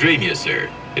 I'd say Dramia, sir.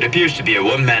 It appears to be a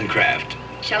one-man craft.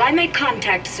 Shall I make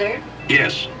contact, sir?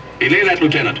 Yes. Belay that,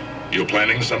 Lieutenant. You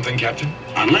planning something, Captain?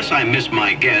 Unless I miss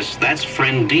my guess, that's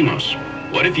friend Demos.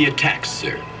 What if he attacks,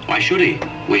 sir? Why should he?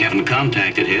 We haven't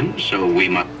contacted him, so we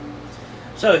must...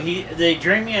 So, the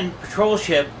Dramian patrol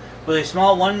ship was a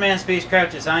small one-man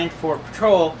spacecraft designed for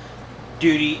patrol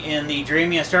duty in the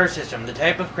Dramia star system. The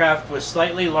type of craft was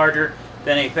slightly larger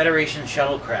than a Federation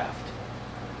shuttlecraft.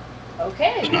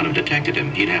 Okay. not have detected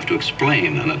him. He'd have to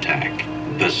explain an attack.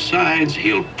 Besides,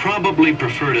 he'll probably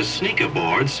prefer to sneak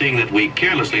aboard, seeing that we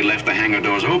carelessly left the hangar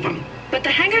doors open. But the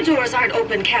hangar doors aren't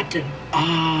open, Captain.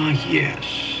 Ah,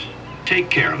 yes. Take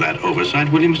care of that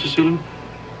oversight, will you, Mr. Sulu?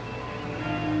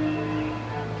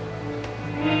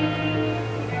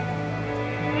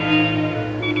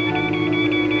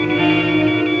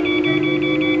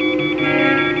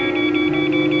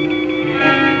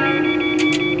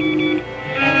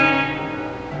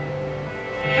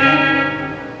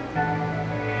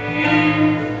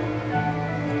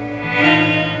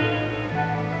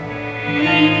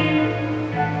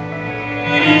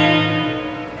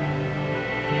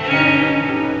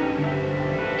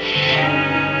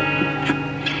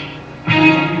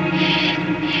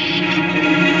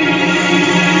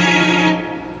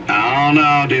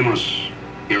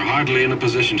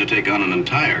 To take on an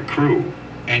entire crew.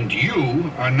 And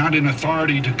you are not in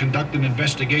authority to conduct an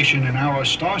investigation in our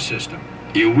star system.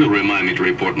 You will remind me to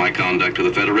report my conduct to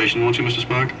the Federation, won't you, Mr.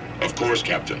 Spock? Of course,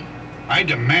 Captain. I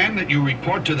demand that you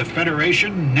report to the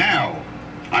Federation now.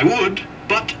 I would,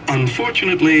 but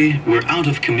unfortunately, we're out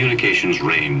of communications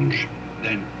range.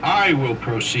 Then I will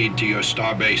proceed to your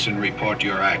starbase and report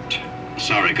your act.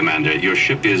 Sorry, Commander. Your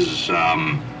ship is,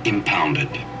 impounded.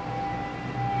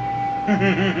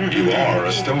 You are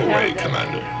a stowaway,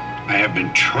 Commander. I have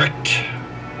been tricked.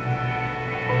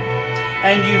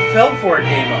 And you fell for it,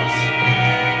 Deimos.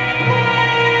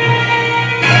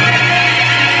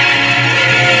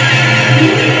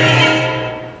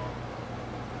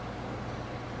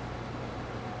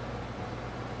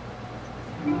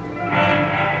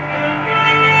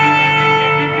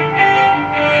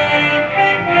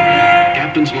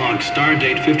 Captain's log,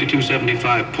 stardate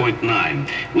 5275.9.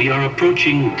 We are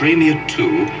approaching Dramia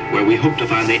 2, where we hope to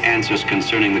find the answers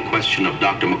concerning the question of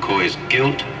Dr. McCoy's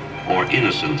guilt or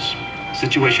innocence.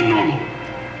 Situation normal.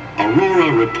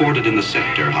 Aurora reported in the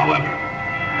sector, however.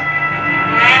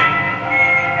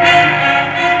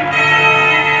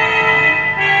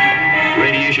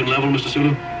 Radiation level, Mr.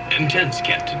 Sulu? Intense,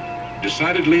 Captain.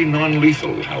 Decidedly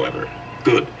non-lethal, however.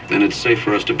 Good. Then it's safe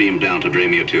for us to beam down to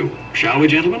Dramia 2. Shall we,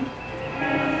 gentlemen?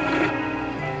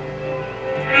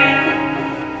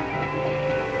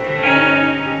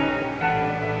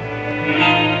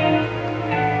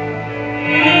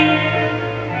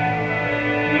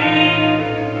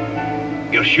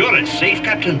 You're sure it's safe,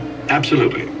 Captain?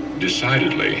 Absolutely.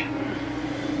 Decidedly.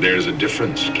 There's a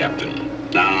difference, Captain.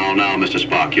 Now, Mr.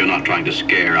 Spock, you're not trying to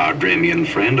scare our Dramian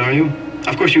friend, are you?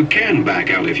 Of course you can back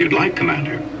out if you'd like,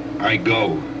 Commander. I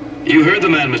go. You heard the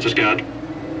man, Mr. Scott.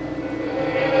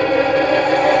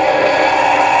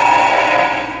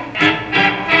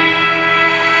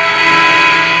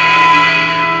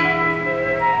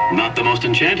 Not the most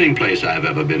enchanting place I've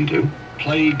ever been to.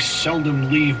 Plagues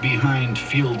seldom leave behind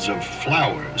fields of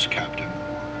flowers, Captain.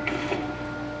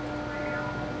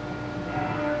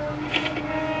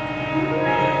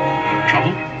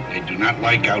 Trouble? They do not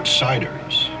like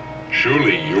outsiders.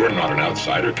 Surely you're not an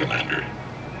outsider, Commander.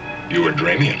 You are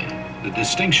Dramian. The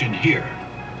distinction here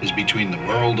is between the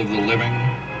world of the living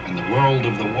and the world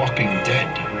of the walking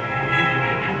dead.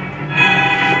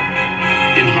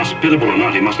 Inhospitable or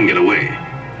not, he mustn't get away.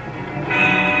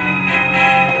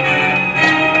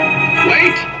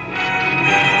 Wait!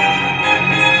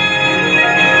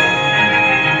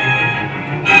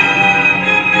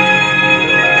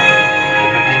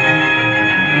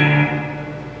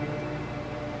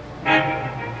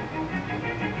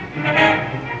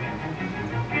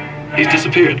 He's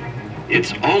disappeared.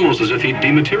 It's almost as if he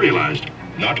dematerialized.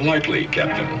 Not likely,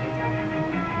 Captain.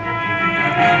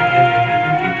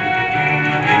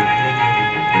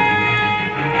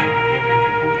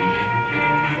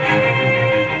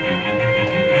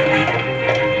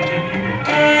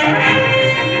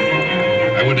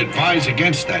 I would advise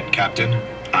against that, Captain.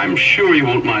 I'm sure you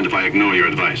won't mind if I ignore your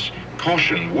advice.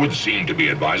 Caution would seem to be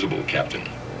advisable, Captain.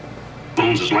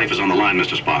 Bones' life is on the line,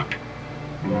 Mr. Spock.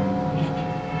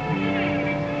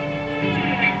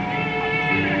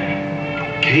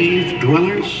 Cave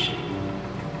dwellers?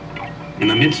 In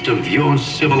the midst of your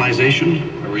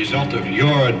civilization? A result of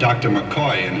your Dr.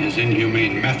 McCoy and his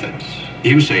inhumane methods.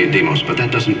 You say it, Deimos, but that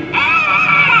doesn't...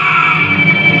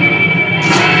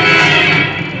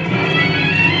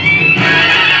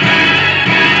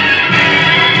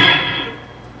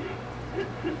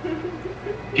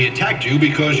 He attacked you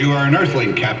because you are an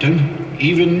Earthling, Captain,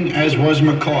 even as was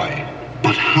McCoy.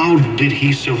 But how did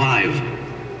he survive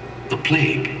the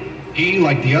plague? He,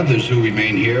 like the others who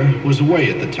remain here, was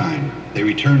away at the time. They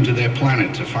returned to their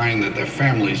planet to find that their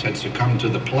families had succumbed to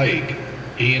the plague.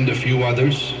 He and a few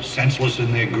others, senseless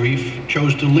in their grief,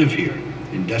 chose to live here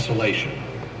in desolation.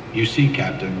 You see,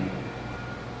 Captain,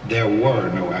 there were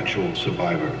no actual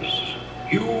survivors.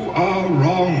 You are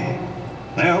wrong.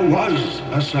 There was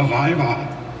a survivor.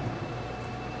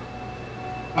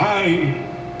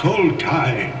 I,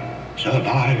 Koltai,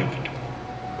 survived.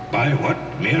 By what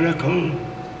miracle,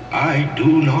 I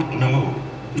do not know.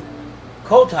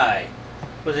 Koltai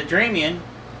was a Dramian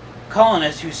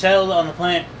colonist who settled on the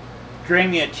planet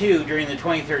Dramia 2 during the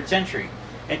 23rd century.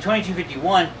 In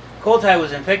 2251, Koltai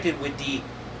was infected with the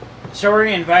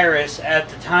Saurian virus at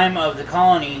the time of the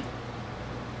colony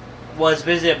was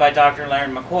visited by Dr.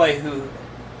 Leonard McCoy, who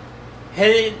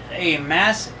headed a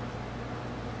mass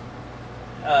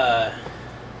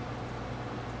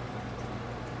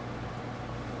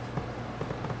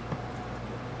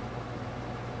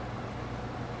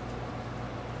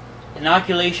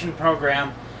inoculation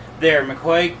program there.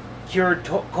 McCoy cured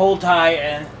Koltai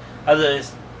and of the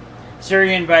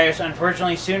Syrian virus.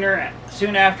 Unfortunately,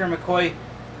 soon after McCoy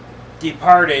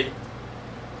departed,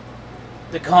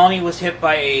 the colony was hit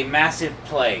by a massive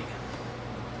plague.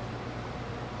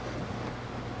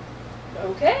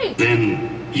 Okay.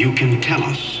 Then you can tell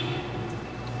us.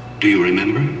 Do you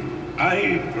remember?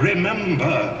 I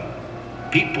remember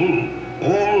people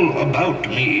all about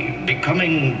me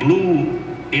becoming blue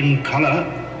in color,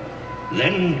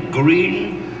 then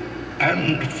green,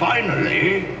 and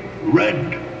finally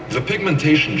red. The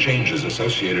pigmentation changes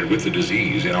associated with the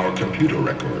disease in our computer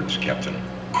records, Captain.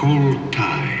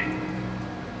 Koltai.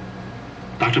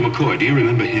 Dr. McCoy, do you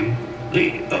remember him?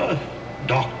 The Earth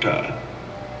Doctor.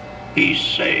 He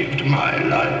saved my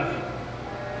life.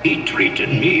 He treated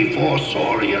me for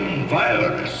Saurian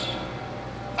virus.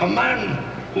 A man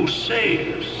who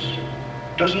saves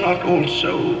does not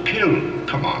also kill,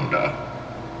 Commander.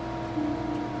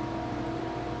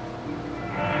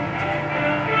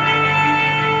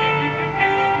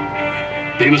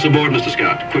 Beam us aboard, Mr.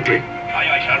 Scott, quickly. Aye,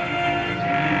 aye, sir.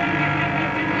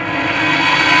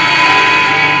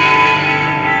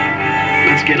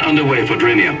 Let's get underway for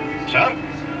Drania. Sir?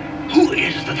 Who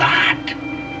is that?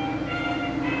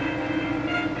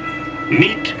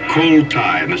 Meet Cold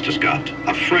Tie, Mr. Scott,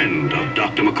 a friend of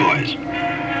Dr. McCoy's.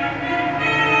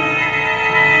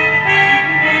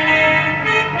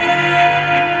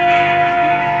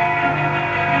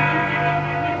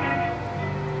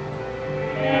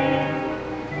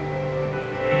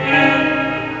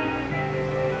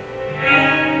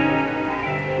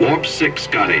 Warp 6,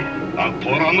 Scotty. I'll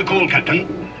pour on the coal, Captain.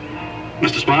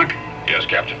 Mr. Spock? Yes,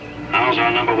 Captain. How's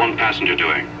our number 1 passenger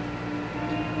doing?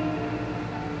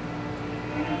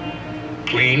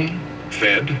 Clean,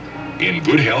 fed, in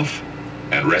good health,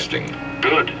 and resting.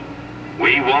 Good.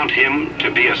 We want him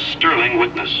to be a sterling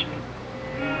witness.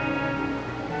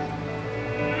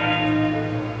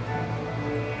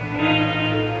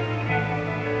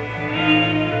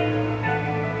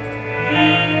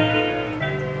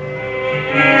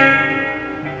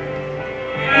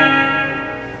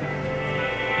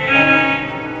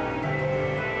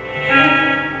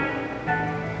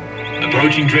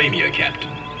 Approaching Dramia, Captain.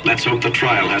 Let's hope the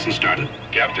trial hasn't started.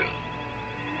 Captain,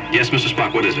 Yes, Mr.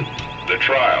 Spock, what is it? the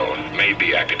trial may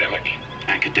be academic.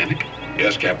 Academic?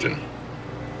 Yes, Captain.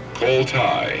 Coal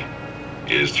Tie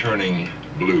is turning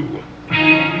blue.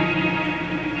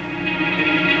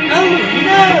 Oh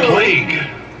no! Plague.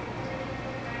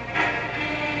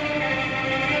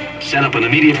 Set up an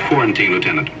immediate quarantine,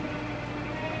 Lieutenant.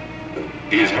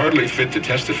 He is hardly fit to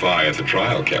testify at the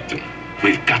trial, Captain.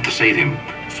 We've got to save him.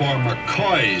 For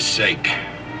McCoy's sake.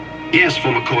 Yes, for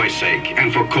McCoy's sake,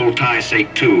 and for Cold Tie's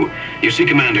sake, too. You see,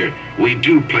 Commander, we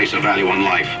do place a value on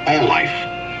life, all life.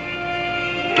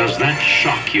 Does that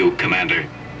shock you, Commander?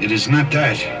 It is not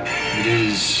that. It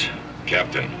is...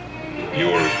 Captain,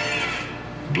 you're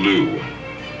blue.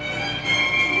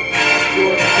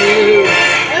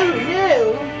 Oh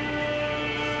no!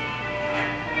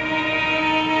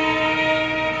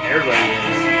 Everybody is.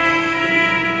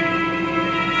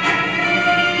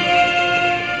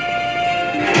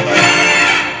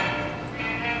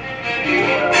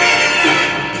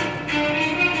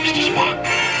 Mr. Spock,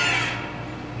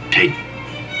 take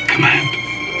command.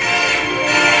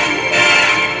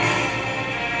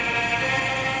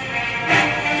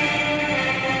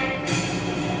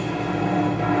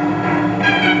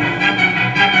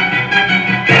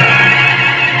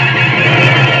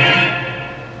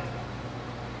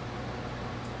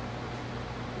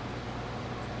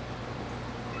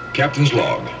 Captain's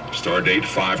log, stardate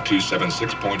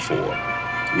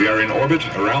 5276.4. We are in orbit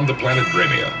around the planet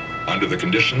Dramia, under the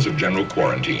conditions of general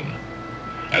quarantine.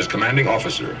 As commanding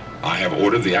officer, I have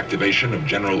ordered the activation of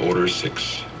General Order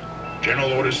 6.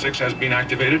 General Order 6 has been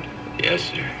activated? Yes,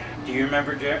 sir. Do you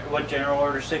remember what General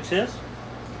Order 6 is?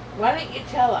 Why don't you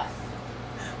tell us?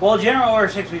 Well, General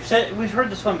Order 6, we've heard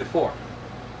this one before.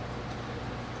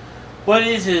 What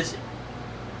it is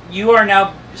you are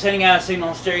now sending out a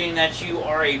signal stating that you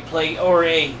are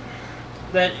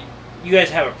that you guys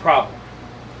have a problem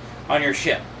on your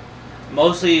ship.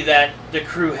 Mostly that the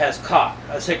crew has caught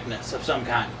a sickness of some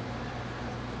kind.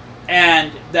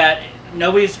 And that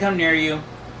nobody's come near you.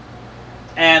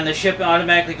 And the ship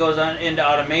automatically goes on into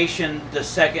automation the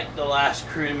second the last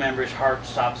crew member's heart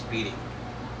stops beating.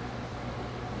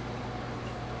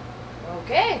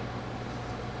 Okay.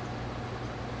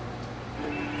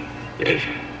 If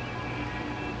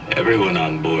everyone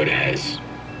on board has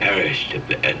perished at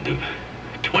the end of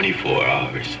 24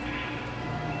 hours,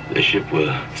 the ship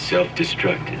will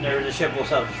self-destruct The ship will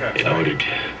self-destruct. in order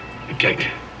to protect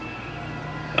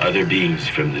other beings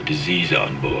from the disease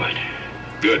on board.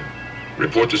 Good.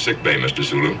 Report to sickbay, Mr.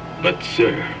 Sulu. But,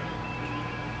 sir,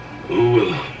 who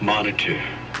will monitor?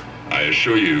 I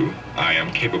assure you, I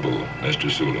am capable, Mr.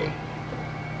 Sulu.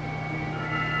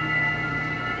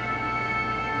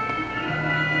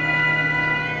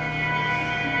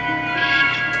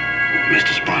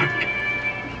 Mr. Spock.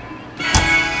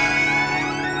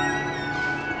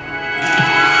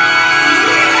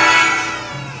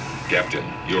 Captain,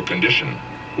 your condition.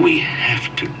 We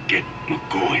have to get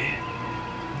McCoy.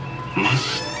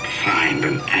 Must find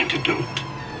an antidote.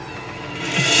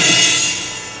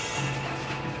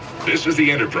 This is the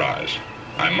Enterprise.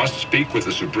 I must speak with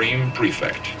the Supreme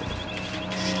Prefect.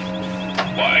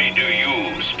 Why do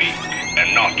you speak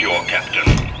and not your captain?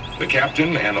 The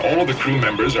captain and all of the crew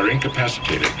members are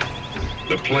incapacitated.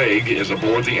 The plague is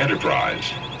aboard the Enterprise.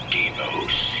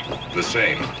 Deimos. The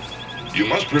same. You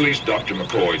must release Dr.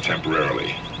 McCoy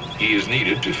temporarily. He is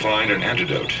needed to find an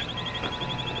antidote.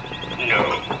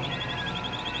 No.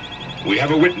 We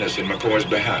have a witness in McCoy's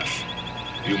behalf.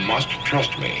 You must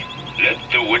trust me. Let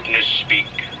the witness speak.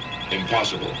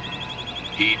 Impossible.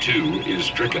 He, too, is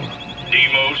stricken.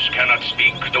 Demos cannot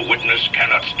speak, the witness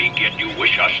cannot speak, yet you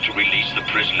wish us to release the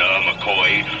prisoner,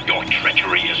 McCoy. Your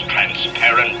treachery is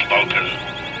transparent, Vulcan.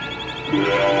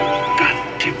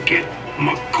 Got to get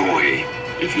McCoy.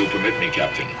 If you'll permit me,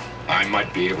 Captain, I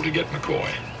might be able to get McCoy.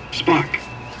 Spock.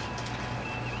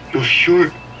 You're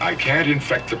sure? I can't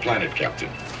infect the planet, Captain.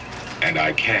 And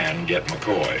I can get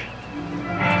McCoy.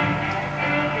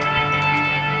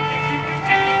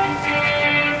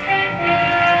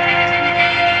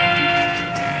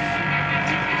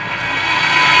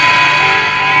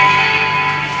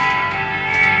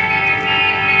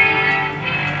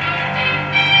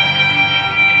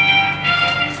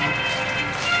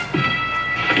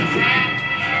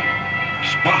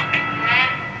 Spock!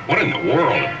 What in the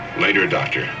world? Later,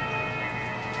 Doctor.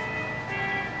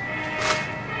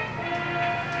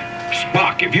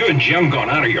 Spock, have you and Jim gone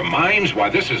out of your minds? Why,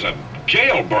 this is a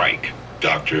jailbreak.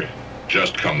 Doctor,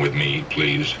 just come with me,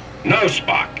 please. No,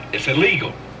 Spock. It's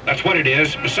illegal. That's what it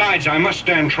is. Besides, I must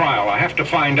stand trial. I have to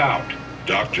find out.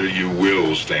 Doctor, you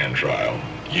will stand trial.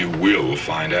 You will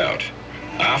find out.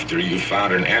 After you've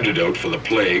found an antidote for the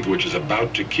plague which is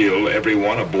about to kill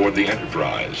everyone aboard the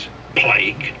Enterprise.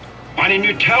 Plague? Why didn't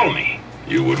you tell me?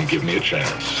 You wouldn't give me a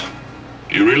chance.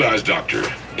 You realize, Doctor,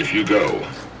 if you go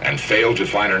and fail to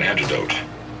find an antidote,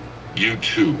 you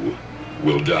too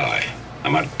will die.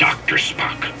 I'm a doctor,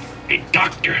 Spock. A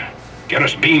doctor. Get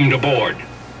us beamed aboard.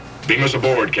 Beam us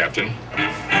aboard, Captain.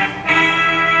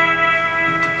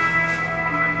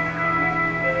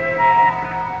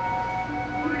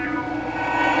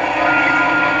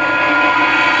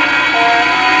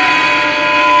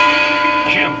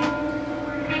 Jim.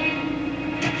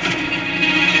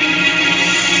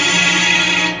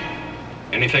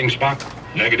 Anything, Spock?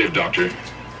 Negative, Doctor.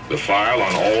 The file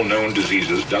on all known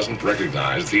diseases doesn't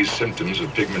recognize these symptoms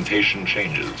of pigmentation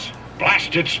changes.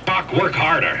 Blast it, Spock. Work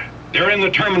harder. They're in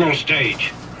the terminal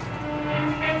stage.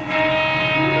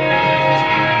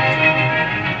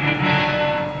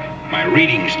 My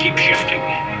readings keep shifting.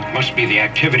 Must be the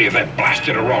activity of that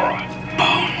blasted Aurora.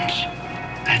 Bones.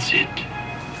 That's it.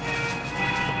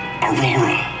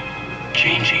 Aurora.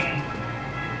 Changing.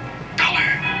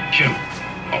 Color. Jim.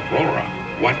 Aurora?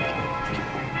 What?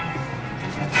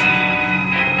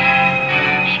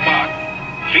 Spock,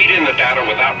 feed in the data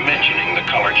without mentioning the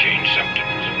color change symptoms.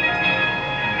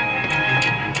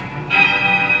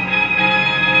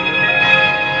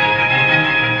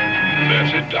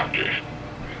 That's it, Doctor.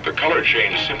 The color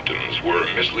change symptoms were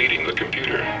misleading the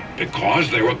computer. Because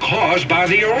they were caused by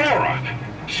the Aurora.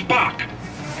 Spock,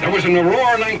 there was an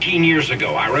Aurora 19 years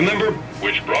ago, I remember.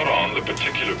 Which brought on the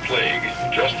particular plague,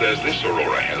 just as this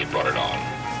Aurora has brought it on.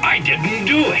 I didn't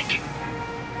do it.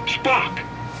 Spock,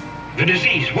 the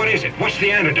disease, what is it? What's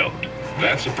the antidote?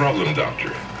 That's a problem,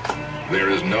 Doctor. There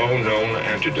is no known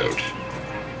antidote.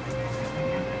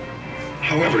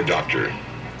 However, Doctor,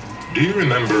 do you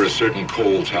remember a certain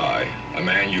Cole Ty, a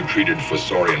man you treated for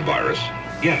Saurian virus?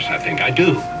 Yes, I think I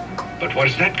do. But what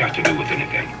has that got to do with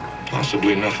anything?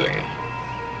 Possibly nothing.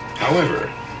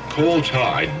 However, Cole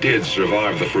Ty did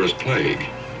survive the first plague.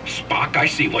 Spock, I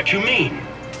see what you mean.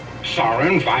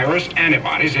 Saurian virus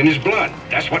antibodies in his blood.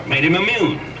 That's what made him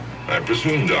immune. I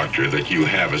presume, Doctor, that you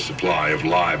have a supply of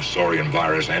live Saurian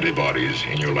virus antibodies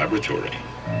in your laboratory.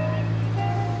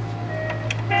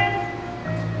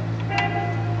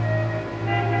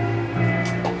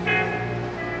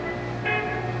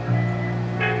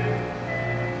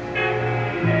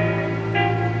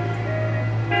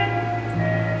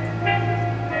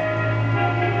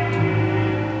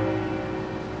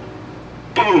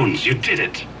 Bones, you did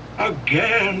it.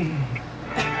 Again.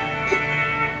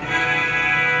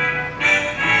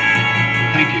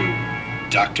 Thank you,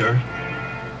 Doctor.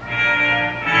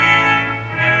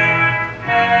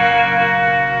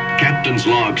 Captain's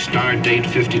log, star date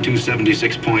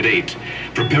 5276.8.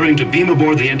 Preparing to beam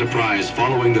aboard the Enterprise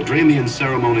following the Dramian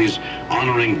ceremonies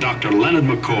honoring Dr. Leonard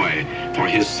McCoy for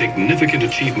his significant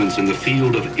achievements in the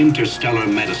field of interstellar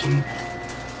medicine.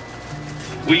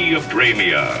 We of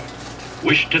Dramia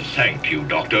wish to thank you,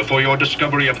 Doctor, for your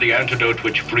discovery of the antidote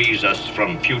which frees us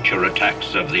from future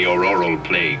attacks of the auroral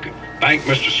plague. Thank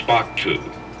Mr. Spock, too,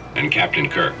 and Captain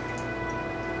Kirk.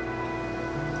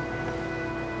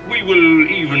 We will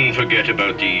even forget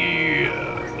about the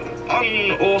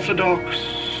unorthodox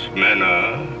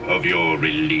manner of your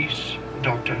release,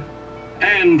 Doctor.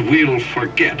 And we'll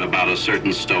forget about a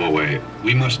certain stowaway.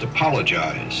 We must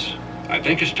apologize. I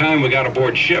think it's time we got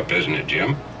aboard ship, isn't it,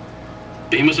 Jim?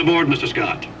 Beam us aboard, Mr.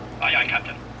 Scott. Aye, aye,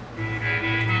 Captain.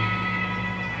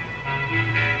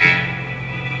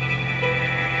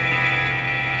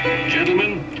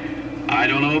 Gentlemen, I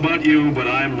don't know about you, but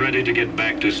I'm ready to get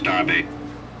back to Starbase.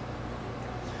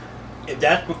 If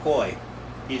that's McCoy,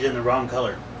 he's in the wrong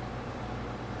color.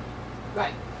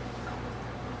 Right.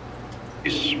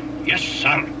 Yes,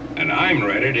 sir. And I'm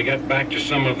ready to get back to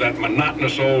some of that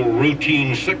monotonous old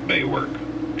routine sickbay work.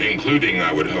 Including,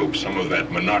 I would hope, some of that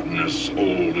monotonous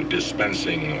old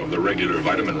dispensing of the regular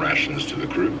vitamin rations to the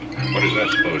crew. What is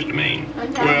that supposed to mean?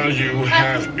 Well, you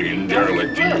have been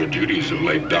derelict in your duties of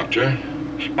late, Doctor.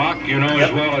 Spock, you know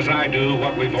as well as I do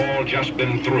what we've all just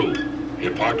been through.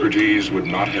 Hippocrates would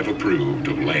not have approved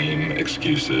of lame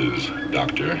excuses,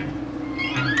 Doctor.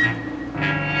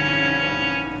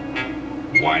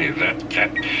 Why, that...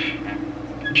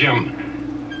 Jim,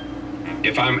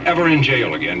 if I'm ever in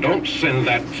jail again, don't send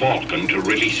that Vulcan to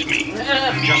release me.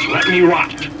 Just let me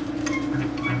rot.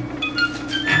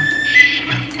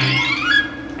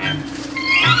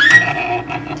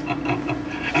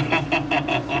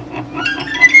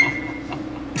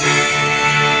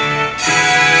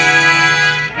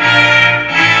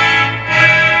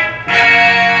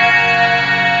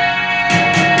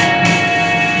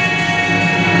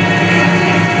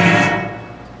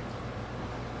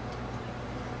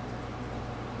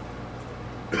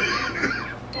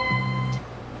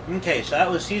 Okay, so that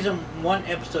was season 1,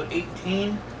 episode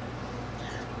 18,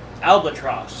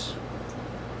 Albatross.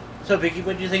 So, Vicky,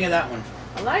 what do you think of that one?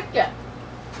 I like it.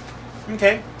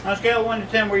 Okay, on a scale of 1 to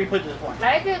 10, where do you put this one?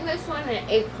 I give this one an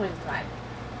 8.5.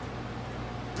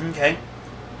 Okay.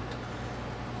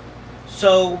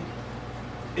 So,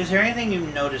 is there anything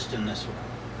you've noticed in this one?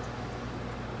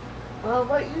 Well,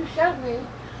 what you showed me,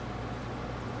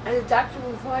 as Dr.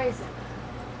 McCoy's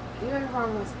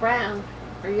uniform was brown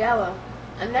or yellow,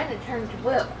 and then it turned to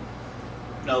blue.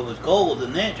 No, it was gold,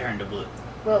 and then it turned to blue.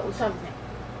 Well, it was something.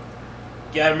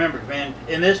 Yeah, I remember, Command.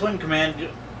 In this one, Command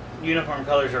uniform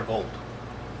colors are gold.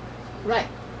 Right.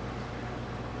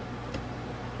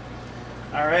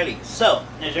 Alrighty, so,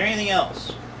 is there anything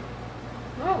else?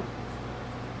 Oh,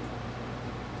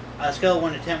 On a scale of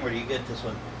 1 to 10, where do you get this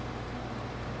one?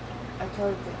 I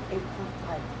told you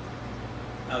 8.5.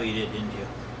 Oh, you did, didn't you?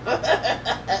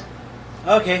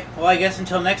 Okay, well, I guess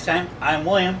until next time, I'm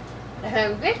William. And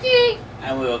I'm Vicky.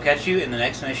 And we will catch you in the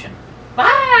next mission.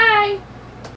 Bye.